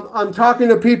 meaning I'm talking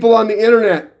to people on the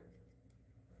internet.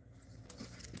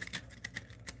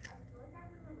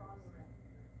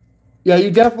 Yeah,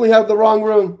 you definitely have the wrong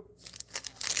room.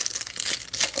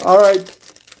 All right.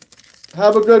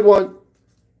 Have a good one.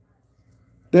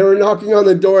 They were knocking on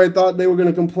the door. I thought they were going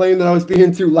to complain that I was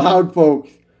being too loud, folks.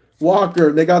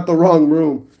 Walker, they got the wrong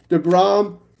room.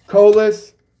 DeGrom,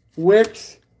 Colas,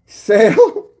 Wicks,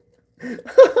 Sale.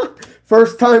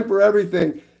 First time for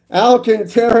everything.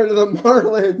 Alcantara to the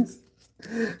Marlins.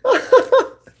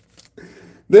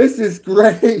 This is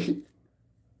great.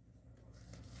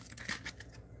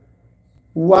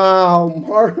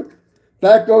 Wow.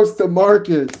 That goes to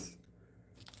Marcus.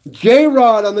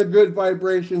 J-Rod on the good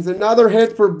vibrations. Another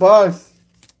hit for Bus.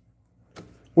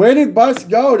 Where did Bus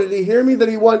go? Did he hear me that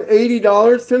he won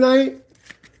 $80 tonight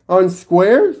on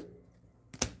Squares?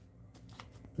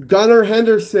 Gunnar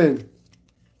Henderson.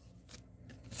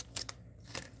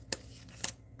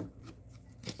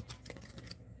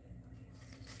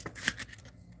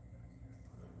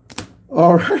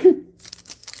 All right.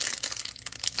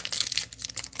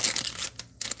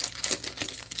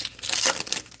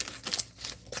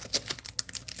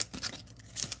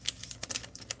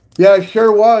 Yeah, it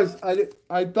sure was.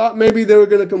 I thought maybe they were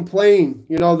going to complain,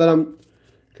 you know, that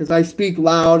because I speak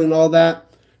loud and all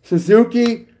that.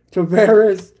 Suzuki,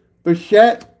 Tavares,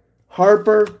 Bichette,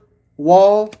 Harper,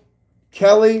 Wall,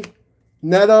 Kelly,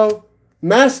 Neto.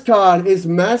 Mascot is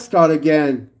Mascot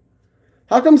again.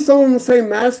 How come someone will say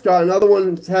Mascot and other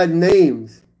ones had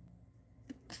names?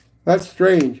 That's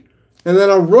strange. And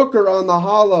then a Rooker on the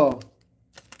hollow.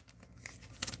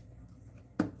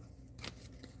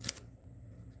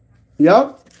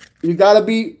 Yep. You gotta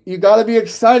be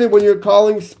excited when you're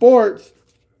calling sports.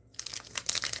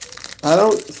 I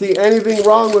don't see anything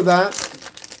wrong with that.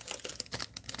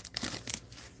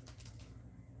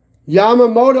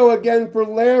 Yamamoto again for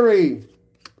Larry.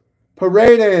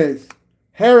 Paredes.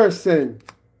 Harrison.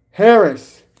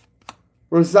 Harris.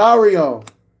 Rosario.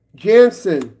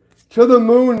 Jansen. To the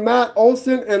moon, Matt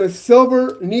Olson, and a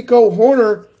silver Nico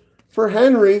Horner for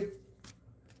Henry.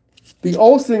 The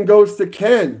Olson goes to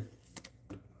Ken.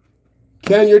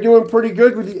 Ken, you're doing pretty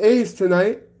good with the A's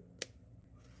tonight.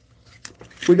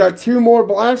 We got 2 more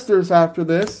blasters after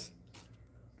this.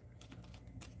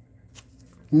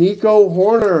 Nico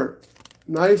Horner.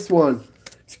 Nice one.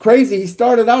 It's crazy. He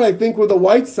started out, I think, with the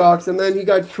White Sox, and then he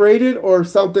got traded or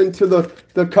something to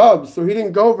the Cubs, so he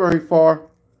didn't go very far.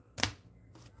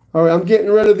 All right, I'm getting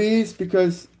rid of these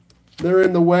because they're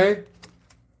in the way.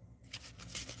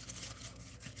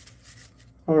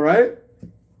 All right.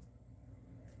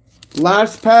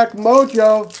 Last pack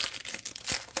mojo.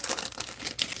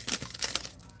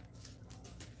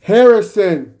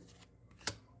 Harrison,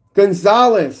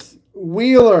 Gonzalez,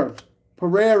 Wheeler,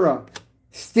 Pereira,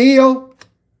 Steele,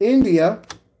 India,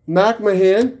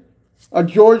 McMahon, a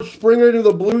George Springer to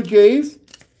the Blue Jays.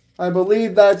 I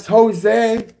believe that's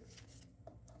Jose.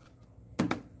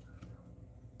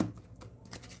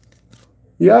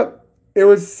 Yep, it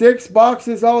was 6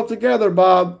 boxes altogether,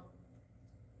 Bob.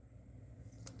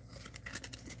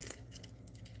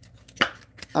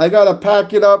 I got to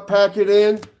pack it up, pack it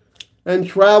in, and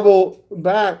travel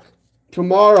back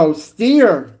tomorrow.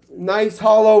 Steer, nice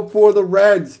hollow for the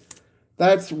Reds.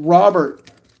 That's Robert.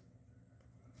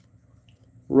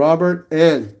 Robert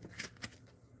N.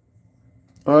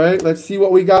 All right, let's see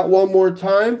what we got one more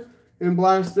time in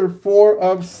Blaster 4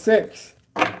 of 6.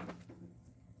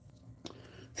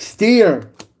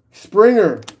 Steer,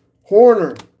 Springer,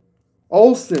 Horner,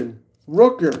 Olson,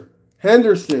 Rooker,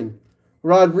 Henderson,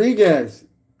 Rodriguez,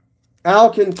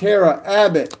 Alcantara,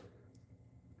 Abbott,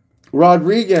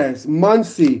 Rodriguez,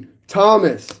 Muncy,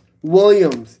 Thomas,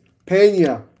 Williams,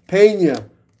 Pena,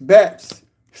 Betts,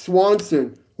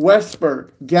 Swanson, Westberg,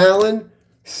 Gallen,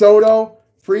 Soto,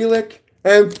 Frelick,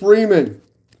 and Freeman.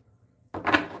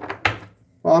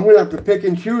 Well, I'm going to have to pick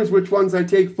and choose which ones I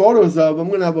take photos of. I'm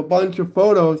going to have a bunch of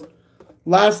photos.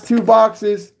 Last 2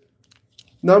 boxes.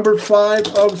 Number 5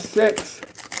 of 6.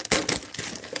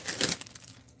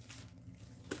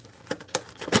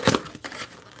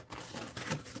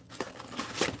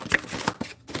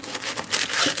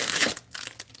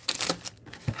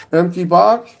 Empty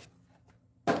box.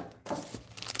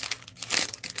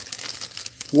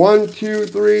 1, 2,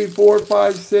 3, 4,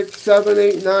 5, 6, 7,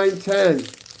 8, 9, 10.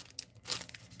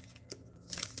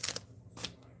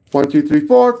 1, 2, 3,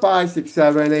 4, 5, 6,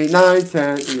 7, 8, 9,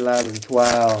 10, 11,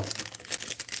 12.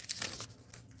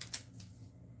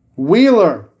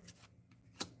 Wheeler,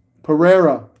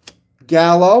 Pereira,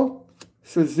 Gallo,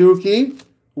 Suzuki,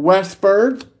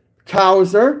 Westberg,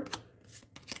 Cowser,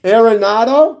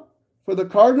 Arenado for the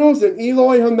Cardinals, and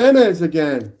Eloy Jimenez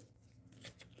again.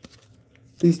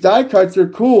 These die cuts are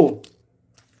cool.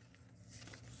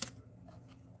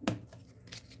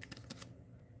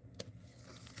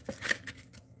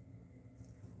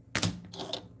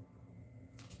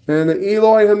 And the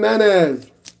Eloy Jimenez.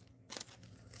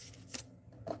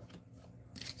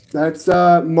 That's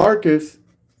Marcus.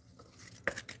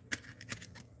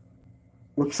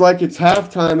 Looks like it's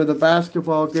halftime of the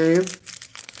basketball game.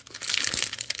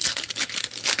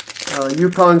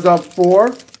 UConn's up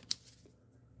 4.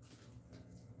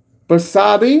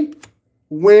 Basabi,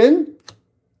 Wynn,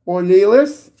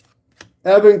 Ornelas,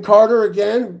 Evan Carter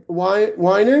again,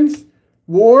 Winans,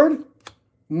 Ward,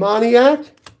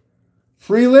 Moniak,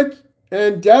 Freelick,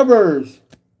 and Devers.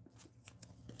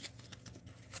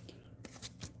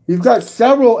 You've got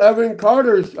several Evan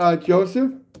Carters,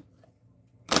 Joseph.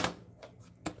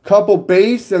 Couple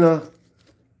base and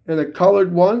a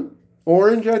colored one.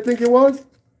 Orange, I think it was.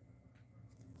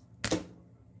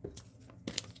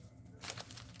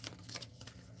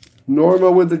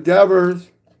 Norma with the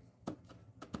Devers.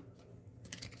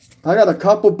 I got a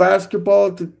couple basketball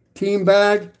at the team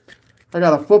bag. I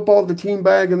got a football at the team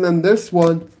bag, and then this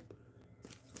one.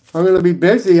 I'm going to be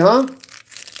busy, huh?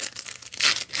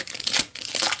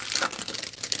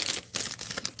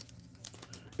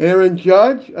 Aaron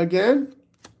Judge again.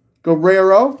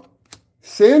 Guerrero.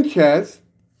 Sanchez.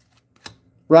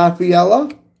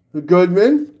 Rafaela.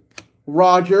 Goodman.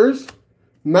 Rogers.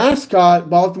 Mascot,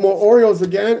 Baltimore Orioles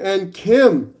again, and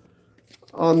Kim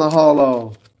on the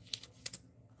holo.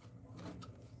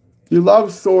 You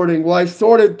love sorting. Well, I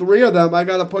sorted 3 of them. I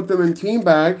got to put them in team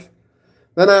bags.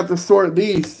 Then I have to sort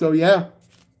these. So, yeah.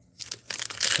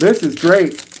 This is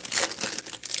great.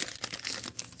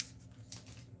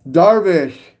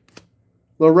 Darvish,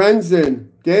 Lorenzen,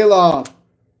 Galoff,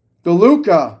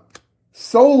 DeLuca,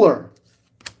 Solar.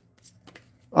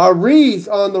 Rees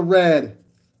on the red.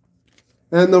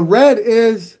 And the red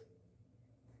is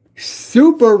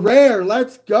super rare.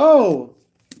 Let's go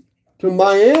to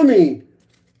Miami.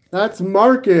 That's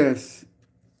Marcus.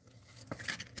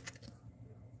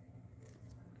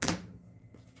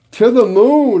 To the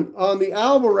moon on the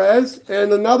Alvarez,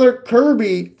 and another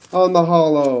Kirby on the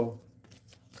holo.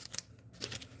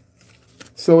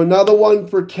 So another one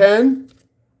for Ken.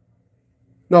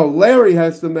 No, Larry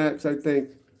has the Mets, I think.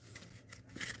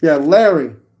 Yeah,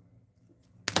 Larry.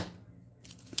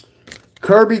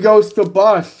 Kirby goes to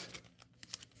Bus.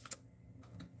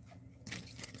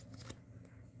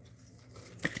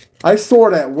 I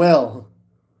sort at will.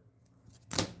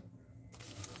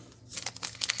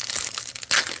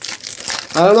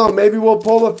 I don't know. Maybe we'll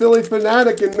pull a Philly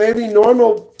Fanatic and maybe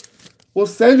Normal will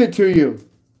send it to you.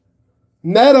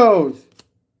 Meadows.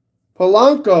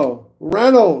 Polanco.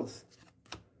 Reynolds.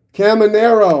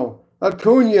 Caminero.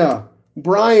 Acuna.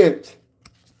 Bryant.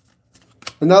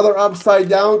 Another upside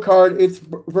down card. It's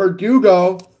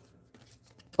Verdugo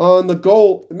on the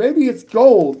gold. Maybe it's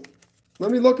gold. Let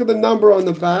me look at the number on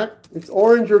the back. It's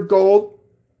orange or gold.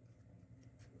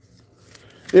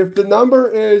 If the number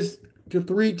is to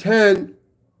 310,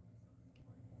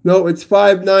 no, it's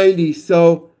 590.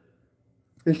 So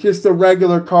it's just a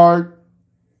regular card.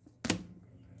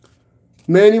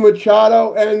 Manny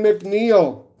Machado and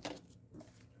McNeil.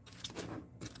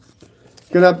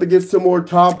 Gonna have to get some more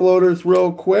top loaders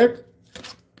real quick.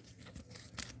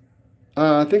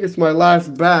 I think it's my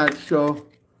last batch, so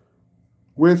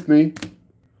with me.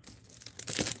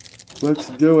 Let's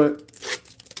do it.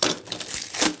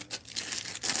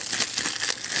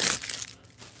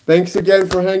 Thanks again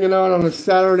for hanging out on a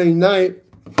Saturday night.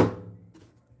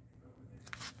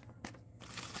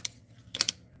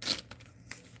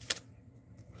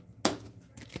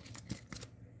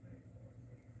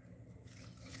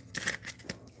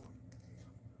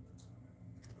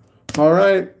 All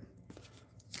right.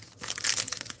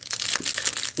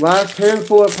 Last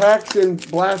handful of packs in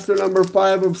blaster number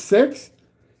 5 of 6.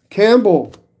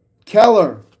 Campbell,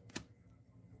 Keller,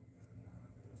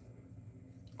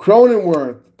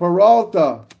 Cronenworth,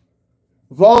 Peralta,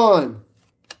 Vaughn,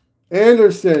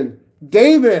 Anderson,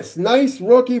 Davis. Nice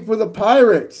rookie for the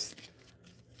Pirates.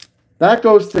 That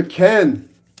goes to Ken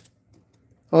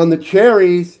on the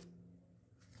cherries.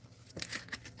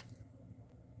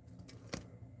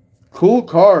 Cool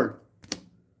card.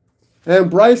 And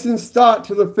Bryson Stott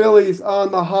to the Phillies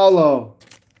on the holo.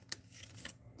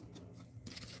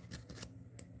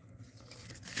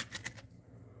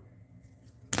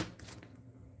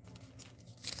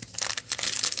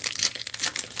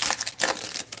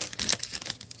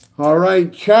 All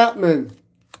right, Chapman,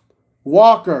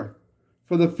 Walker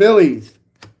for the Phillies,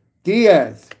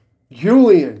 Diaz,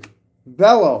 Julian,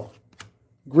 Velo,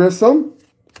 Grissom,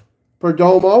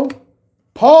 Perdomo,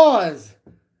 Pause.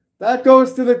 That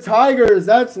goes to the Tigers.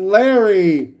 That's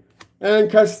Larry. And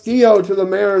Castillo to the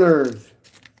Mariners.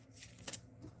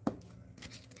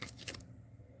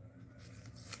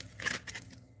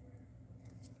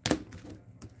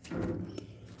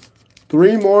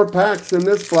 Three more packs in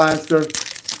this blaster.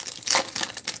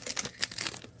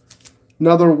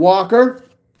 Another Walker,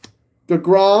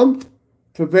 DeGrom,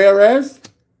 Tavares,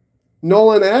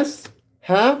 Nolan S.,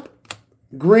 Happ,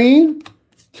 Green,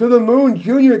 to the Moon,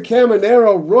 Junior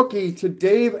Caminero, rookie to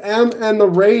Dave M. and the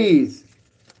Rays.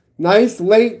 Nice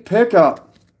late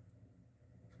pickup.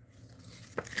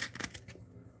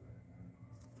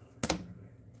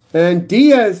 And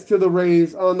Diaz to the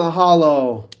Rays on the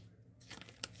holo.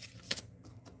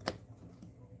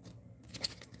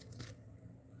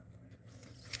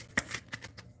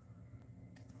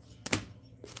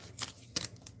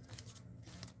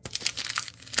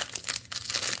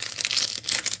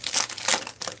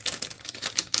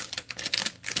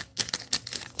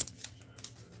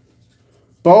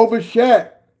 Bo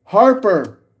Bichette,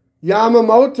 Harper,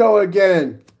 Yamamoto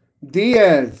again,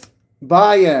 Diaz,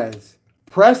 Baez,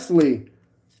 Presley,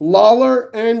 Lawler,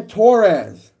 and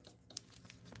Torres.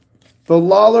 The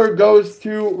Lawler goes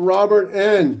to Robert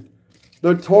N.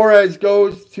 The Torres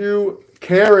goes to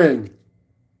Karen.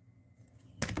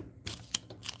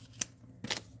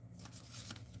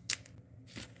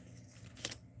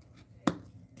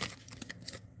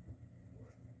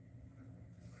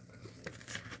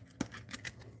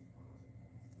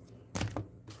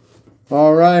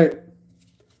 All right.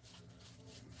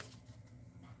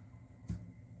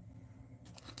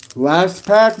 Last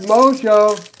pack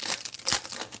mojo.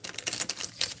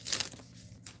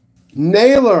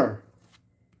 Naylor,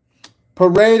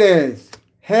 Paredes,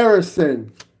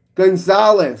 Harrison,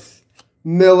 Gonzalez,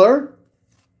 Miller,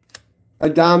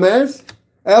 Adames,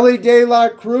 Ellie De La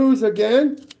Cruz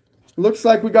again. Looks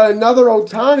like we got another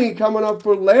Ohtani coming up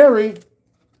for Larry.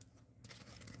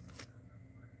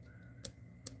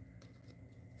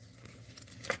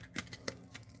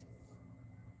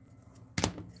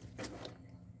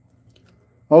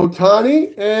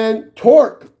 Ohtani and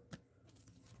Torque.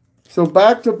 So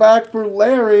back-to-back for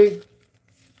Larry.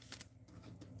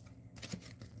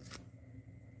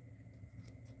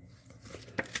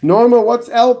 Norma, what's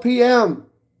LPM?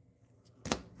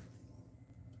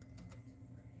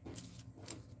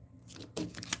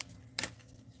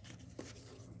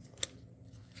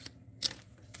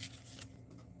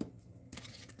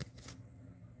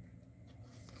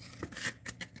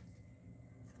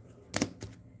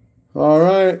 All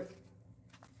right.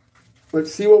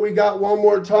 Let's see what we got one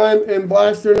more time in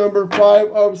blaster number 5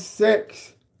 of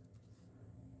 6.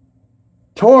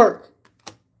 Torque,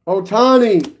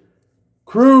 Ohtani,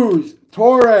 Cruz,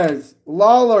 Torres,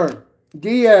 Lawler,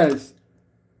 Diaz,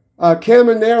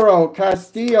 Caminero,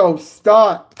 Castillo,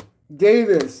 Stott,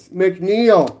 Davis,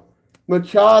 McNeil,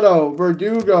 Machado,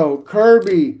 Verdugo,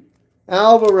 Kirby,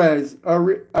 Alvarez,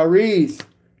 Ariz,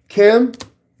 Kim,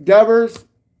 Devers,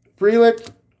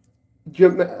 Frelick,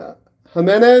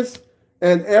 Jimenez,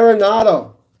 and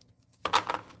Arenado.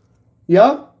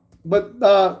 Yep,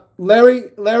 but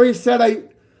Larry said I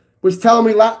was telling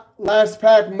me last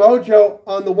pack mojo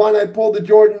on the one I pulled the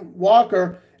Jordan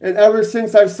Walker, and ever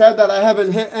since I said that I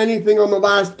haven't hit anything on the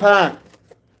last pack.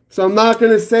 So I'm not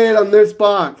going to say it on this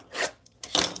box.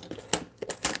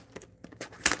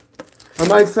 I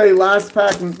might say last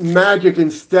pack magic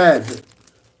instead.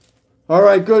 All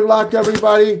right, good luck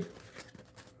everybody.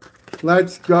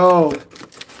 Let's go.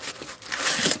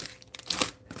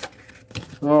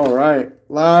 All right,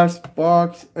 last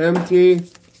box empty.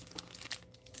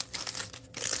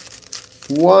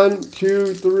 1,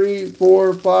 2, 3,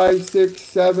 4, 5, 6,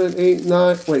 7, 8,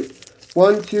 9. Wait,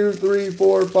 1, 2, 3,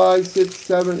 4, 5, 6,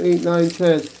 7, 8, 9,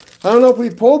 10. I don't know if we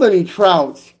pulled any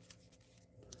Trouts.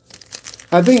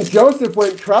 I think Joseph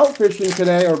went trout fishing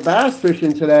today or bass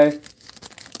fishing today.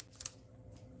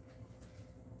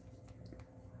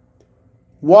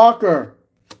 Walker.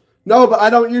 No, but I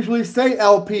don't usually say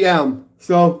LPM.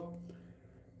 So,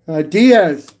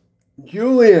 Diaz,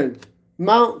 Julian,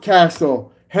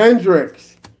 Mountcastle,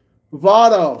 Hendricks,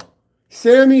 Votto,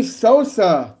 Sammy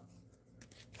Sosa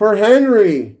for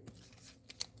Henry.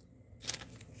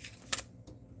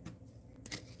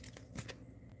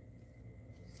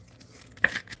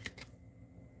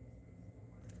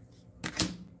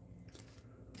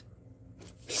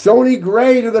 Sonny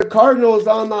Gray to the Cardinals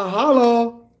on the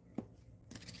hollow.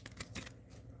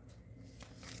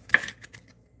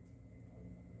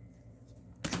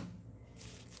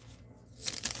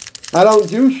 I don't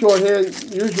do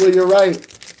shorthand. Usually you're right.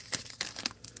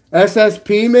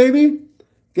 SSP maybe?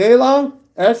 Gala?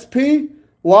 SP?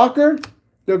 Walker?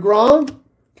 DeGrom?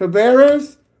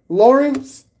 Tavares?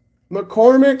 Lawrence?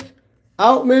 McCormick?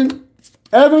 Outman?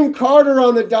 Evan Carter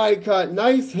on the die cut.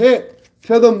 Nice hit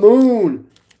to the moon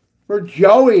for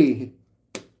Joey.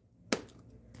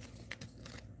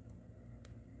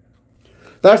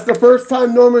 That's the first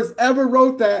time Norma's ever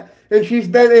wrote that, and she's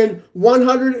been in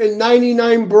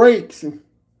 199 breaks.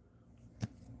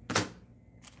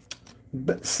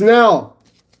 Snell,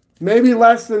 maybe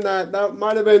less than that. That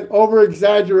might have been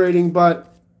over-exaggerating,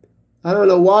 but I don't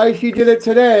know why she did it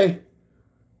today.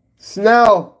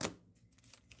 Snell.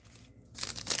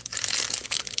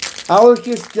 I was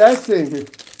just guessing.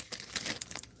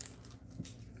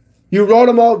 You wrote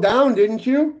them all down, didn't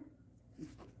you?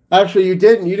 Actually, you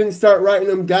didn't. You didn't start writing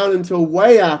them down until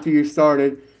way after you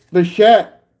started.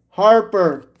 Bichette,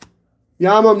 Harper,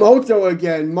 Yamamoto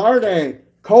again, Marte,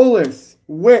 Colas,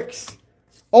 Wicks,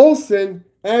 Olsen,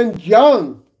 and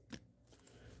Jung.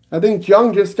 I think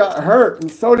Jung just got hurt,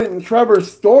 and so didn't Trevor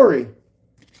Story.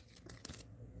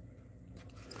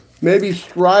 Maybe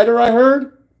Strider, I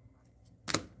heard.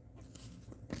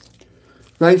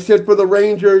 Nice hit for the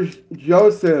Rangers,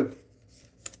 Joseph.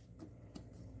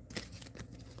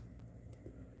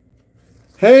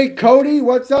 Hey, Cody,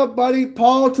 what's up, buddy?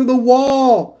 Paul, to the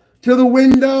wall, to the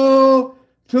window,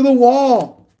 to the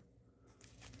wall.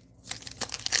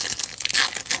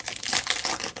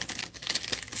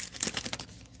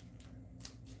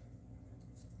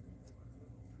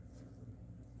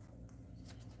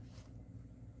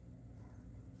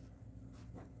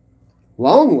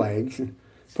 Long legs.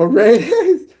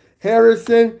 Paredes,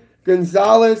 Harrison,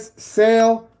 Gonzalez,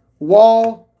 Sale,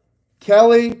 Wall,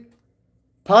 Kelly,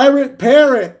 Pirate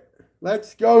Parrot.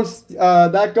 Let's go.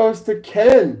 That goes to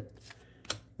Ken.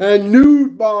 And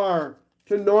Nude Bar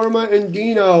to Norma and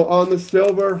Dino on the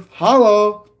silver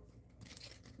hollow.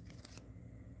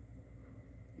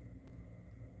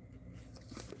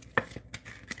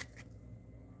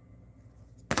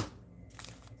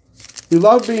 You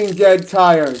love being dead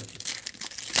tired.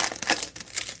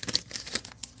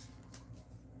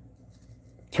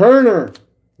 Turner,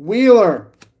 Wheeler,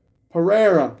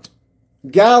 Pereira,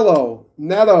 Gallo,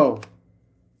 Neto,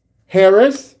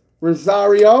 Harris,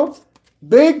 Rosario,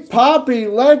 Big Poppy,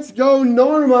 let's go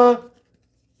Norma.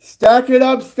 Stack it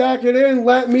up, stack it in,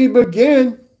 let me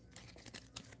begin.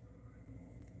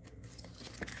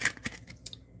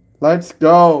 Let's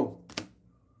go.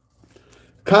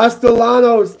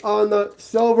 Castellanos on the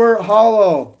silver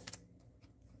hollow.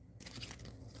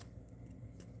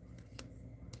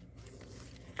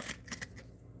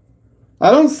 I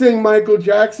don't sing Michael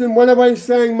Jackson. When have I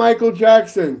sang Michael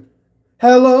Jackson?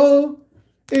 Hello,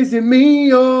 is it me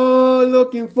you're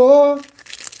looking for?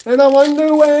 And I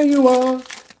wonder where you are,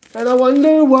 and I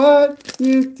wonder what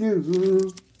you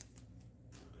do.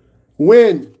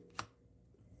 Win.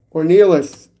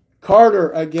 Cornelis. Carter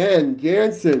again.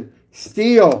 Jansen.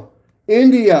 Steele.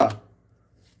 India.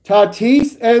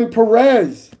 Tatis and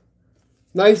Perez.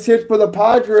 Nice hit for the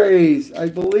Padres. I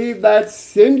believe that's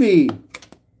Cindy.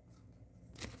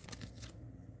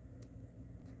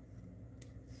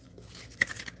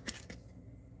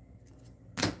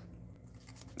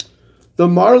 The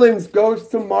Marlins goes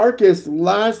to Marcus,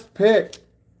 last pick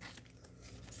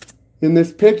in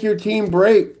this pick your team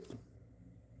break.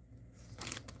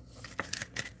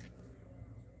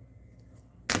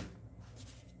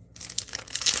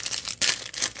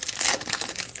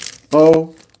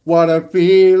 Oh, what a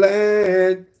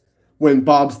feeling when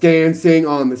Bob's dancing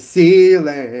on the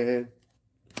ceiling.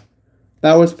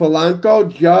 That was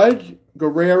Polanco, Judge,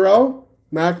 Guerrero,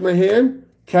 McMahon,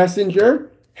 Kessinger,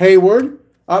 Hayward.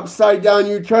 Upside down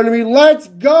U-turn to me. Let's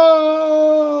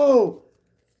go!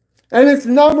 And it's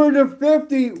numbered to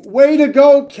 50. Way to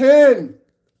go, Ken.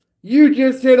 You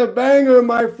just hit a banger,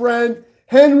 my friend.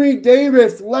 Henry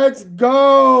Davis, let's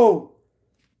go.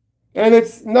 And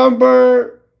it's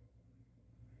number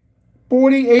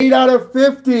 48 out of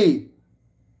 50.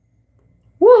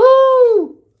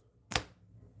 Woohoo!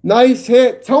 Nice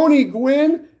hit. Tony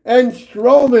Gwynn and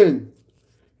Stroman.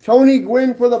 Tony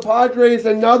Gwynn for the Padres.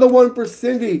 Another one for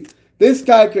Cindy. This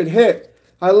guy could hit.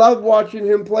 I loved watching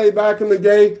him play back in the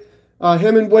day.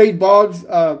 Him and Wade Boggs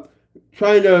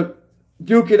trying to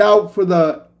duke it out for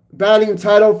the batting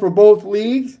title for both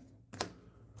leagues.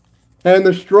 And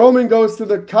the Stroman goes to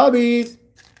the Cubbies.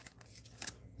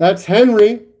 That's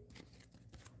Henry.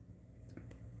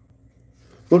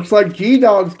 Looks like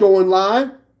G-Dog's going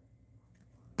live.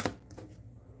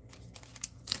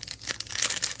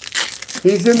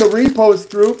 He's in the repost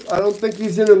group. I don't think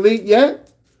he's in Elite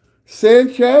yet.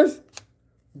 Sanchez,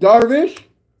 Darvish,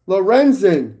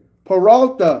 Lorenzen,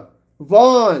 Peralta,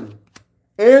 Vaughn,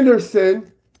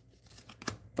 Anderson.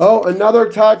 Oh, another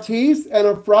Tatis and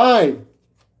a Fry.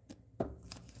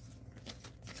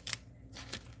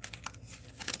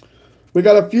 We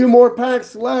got a few more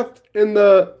packs left in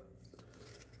the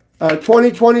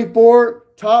 2024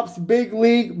 Topps Big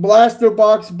League Blaster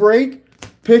Box break.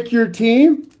 Pick your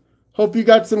team. Hope you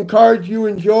got some cards you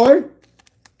enjoy.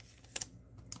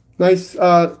 Nice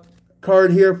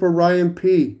card here for Ryan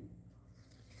P.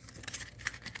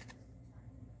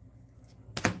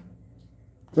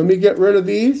 Let me get rid of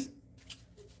these.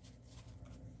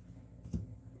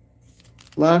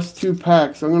 Last two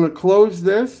packs. I'm going to close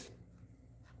this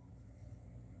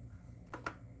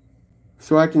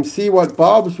so I can see what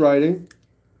Bob's writing.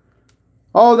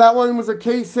 Oh, that one was a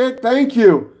case hit. Thank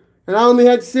you. And I only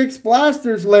had 6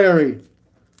 blasters, Larry.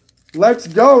 Let's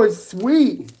go. It's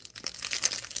sweet.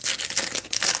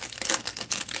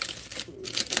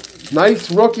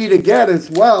 Nice rookie to get as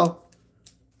well.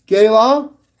 Gala,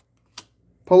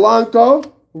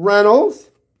 Polanco, Reynolds,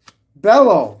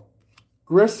 Bello,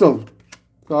 Grissom,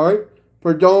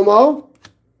 Perdomo,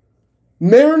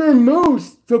 Mariner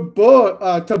Moose to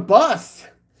bust,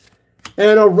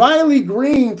 and a Riley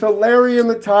Green to Larry and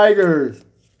the Tigers.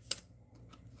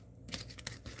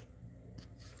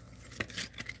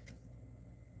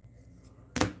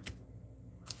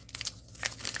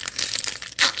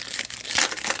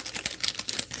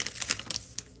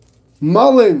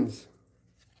 Mullins,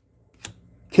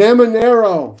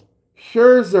 Caminero,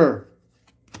 Scherzer,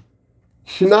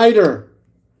 Schneider,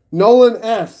 Nolan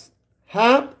S.,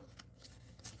 Happ,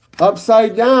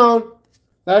 upside down,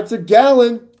 that's a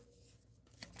Gallon.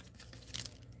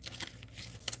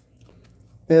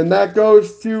 And that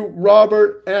goes to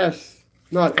Robert S.,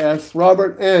 not S.,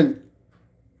 Robert N.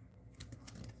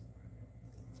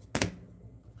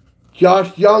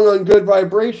 Josh Young on Good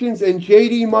Vibrations, and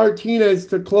JD Martinez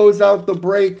to close out the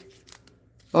break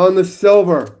on the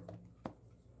silver.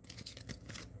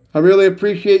 I really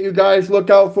appreciate you guys.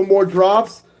 Look out for more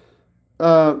drops.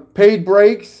 Paid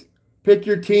breaks, pick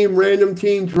your team, random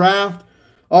team draft.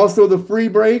 Also the free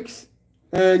breaks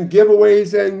and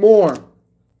giveaways and more.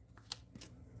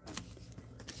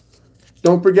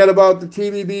 Don't forget about the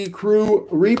TVB Crew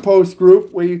repost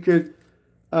group where you could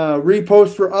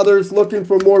repost for others looking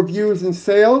for more views and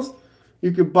sales.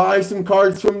 You could buy some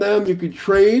cards from them. You could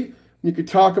trade. You could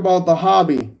talk about the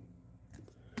hobby.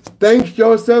 Thanks,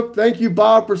 Joseph. Thank you,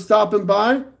 Bob, for stopping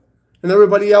by. And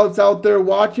everybody else out there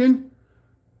watching.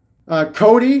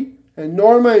 Cody and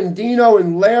Norma and Dino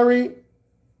and Larry.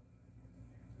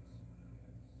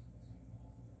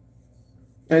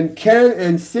 And Ken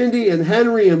and Cindy and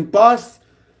Henry and Bus.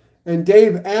 And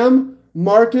Dave M.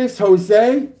 Marcus,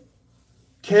 Jose.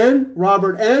 Ken,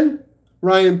 Robert N.,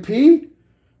 Ryan P.,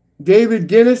 David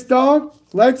Guinness Dog.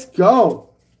 Let's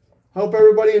go. Hope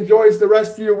everybody enjoys the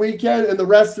rest of your weekend and the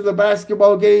rest of the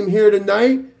basketball game here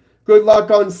tonight. Good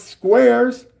luck on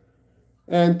squares.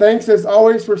 And thanks as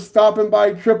always for stopping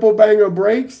by Triple Banger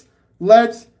Breaks.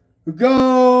 Let's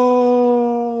go.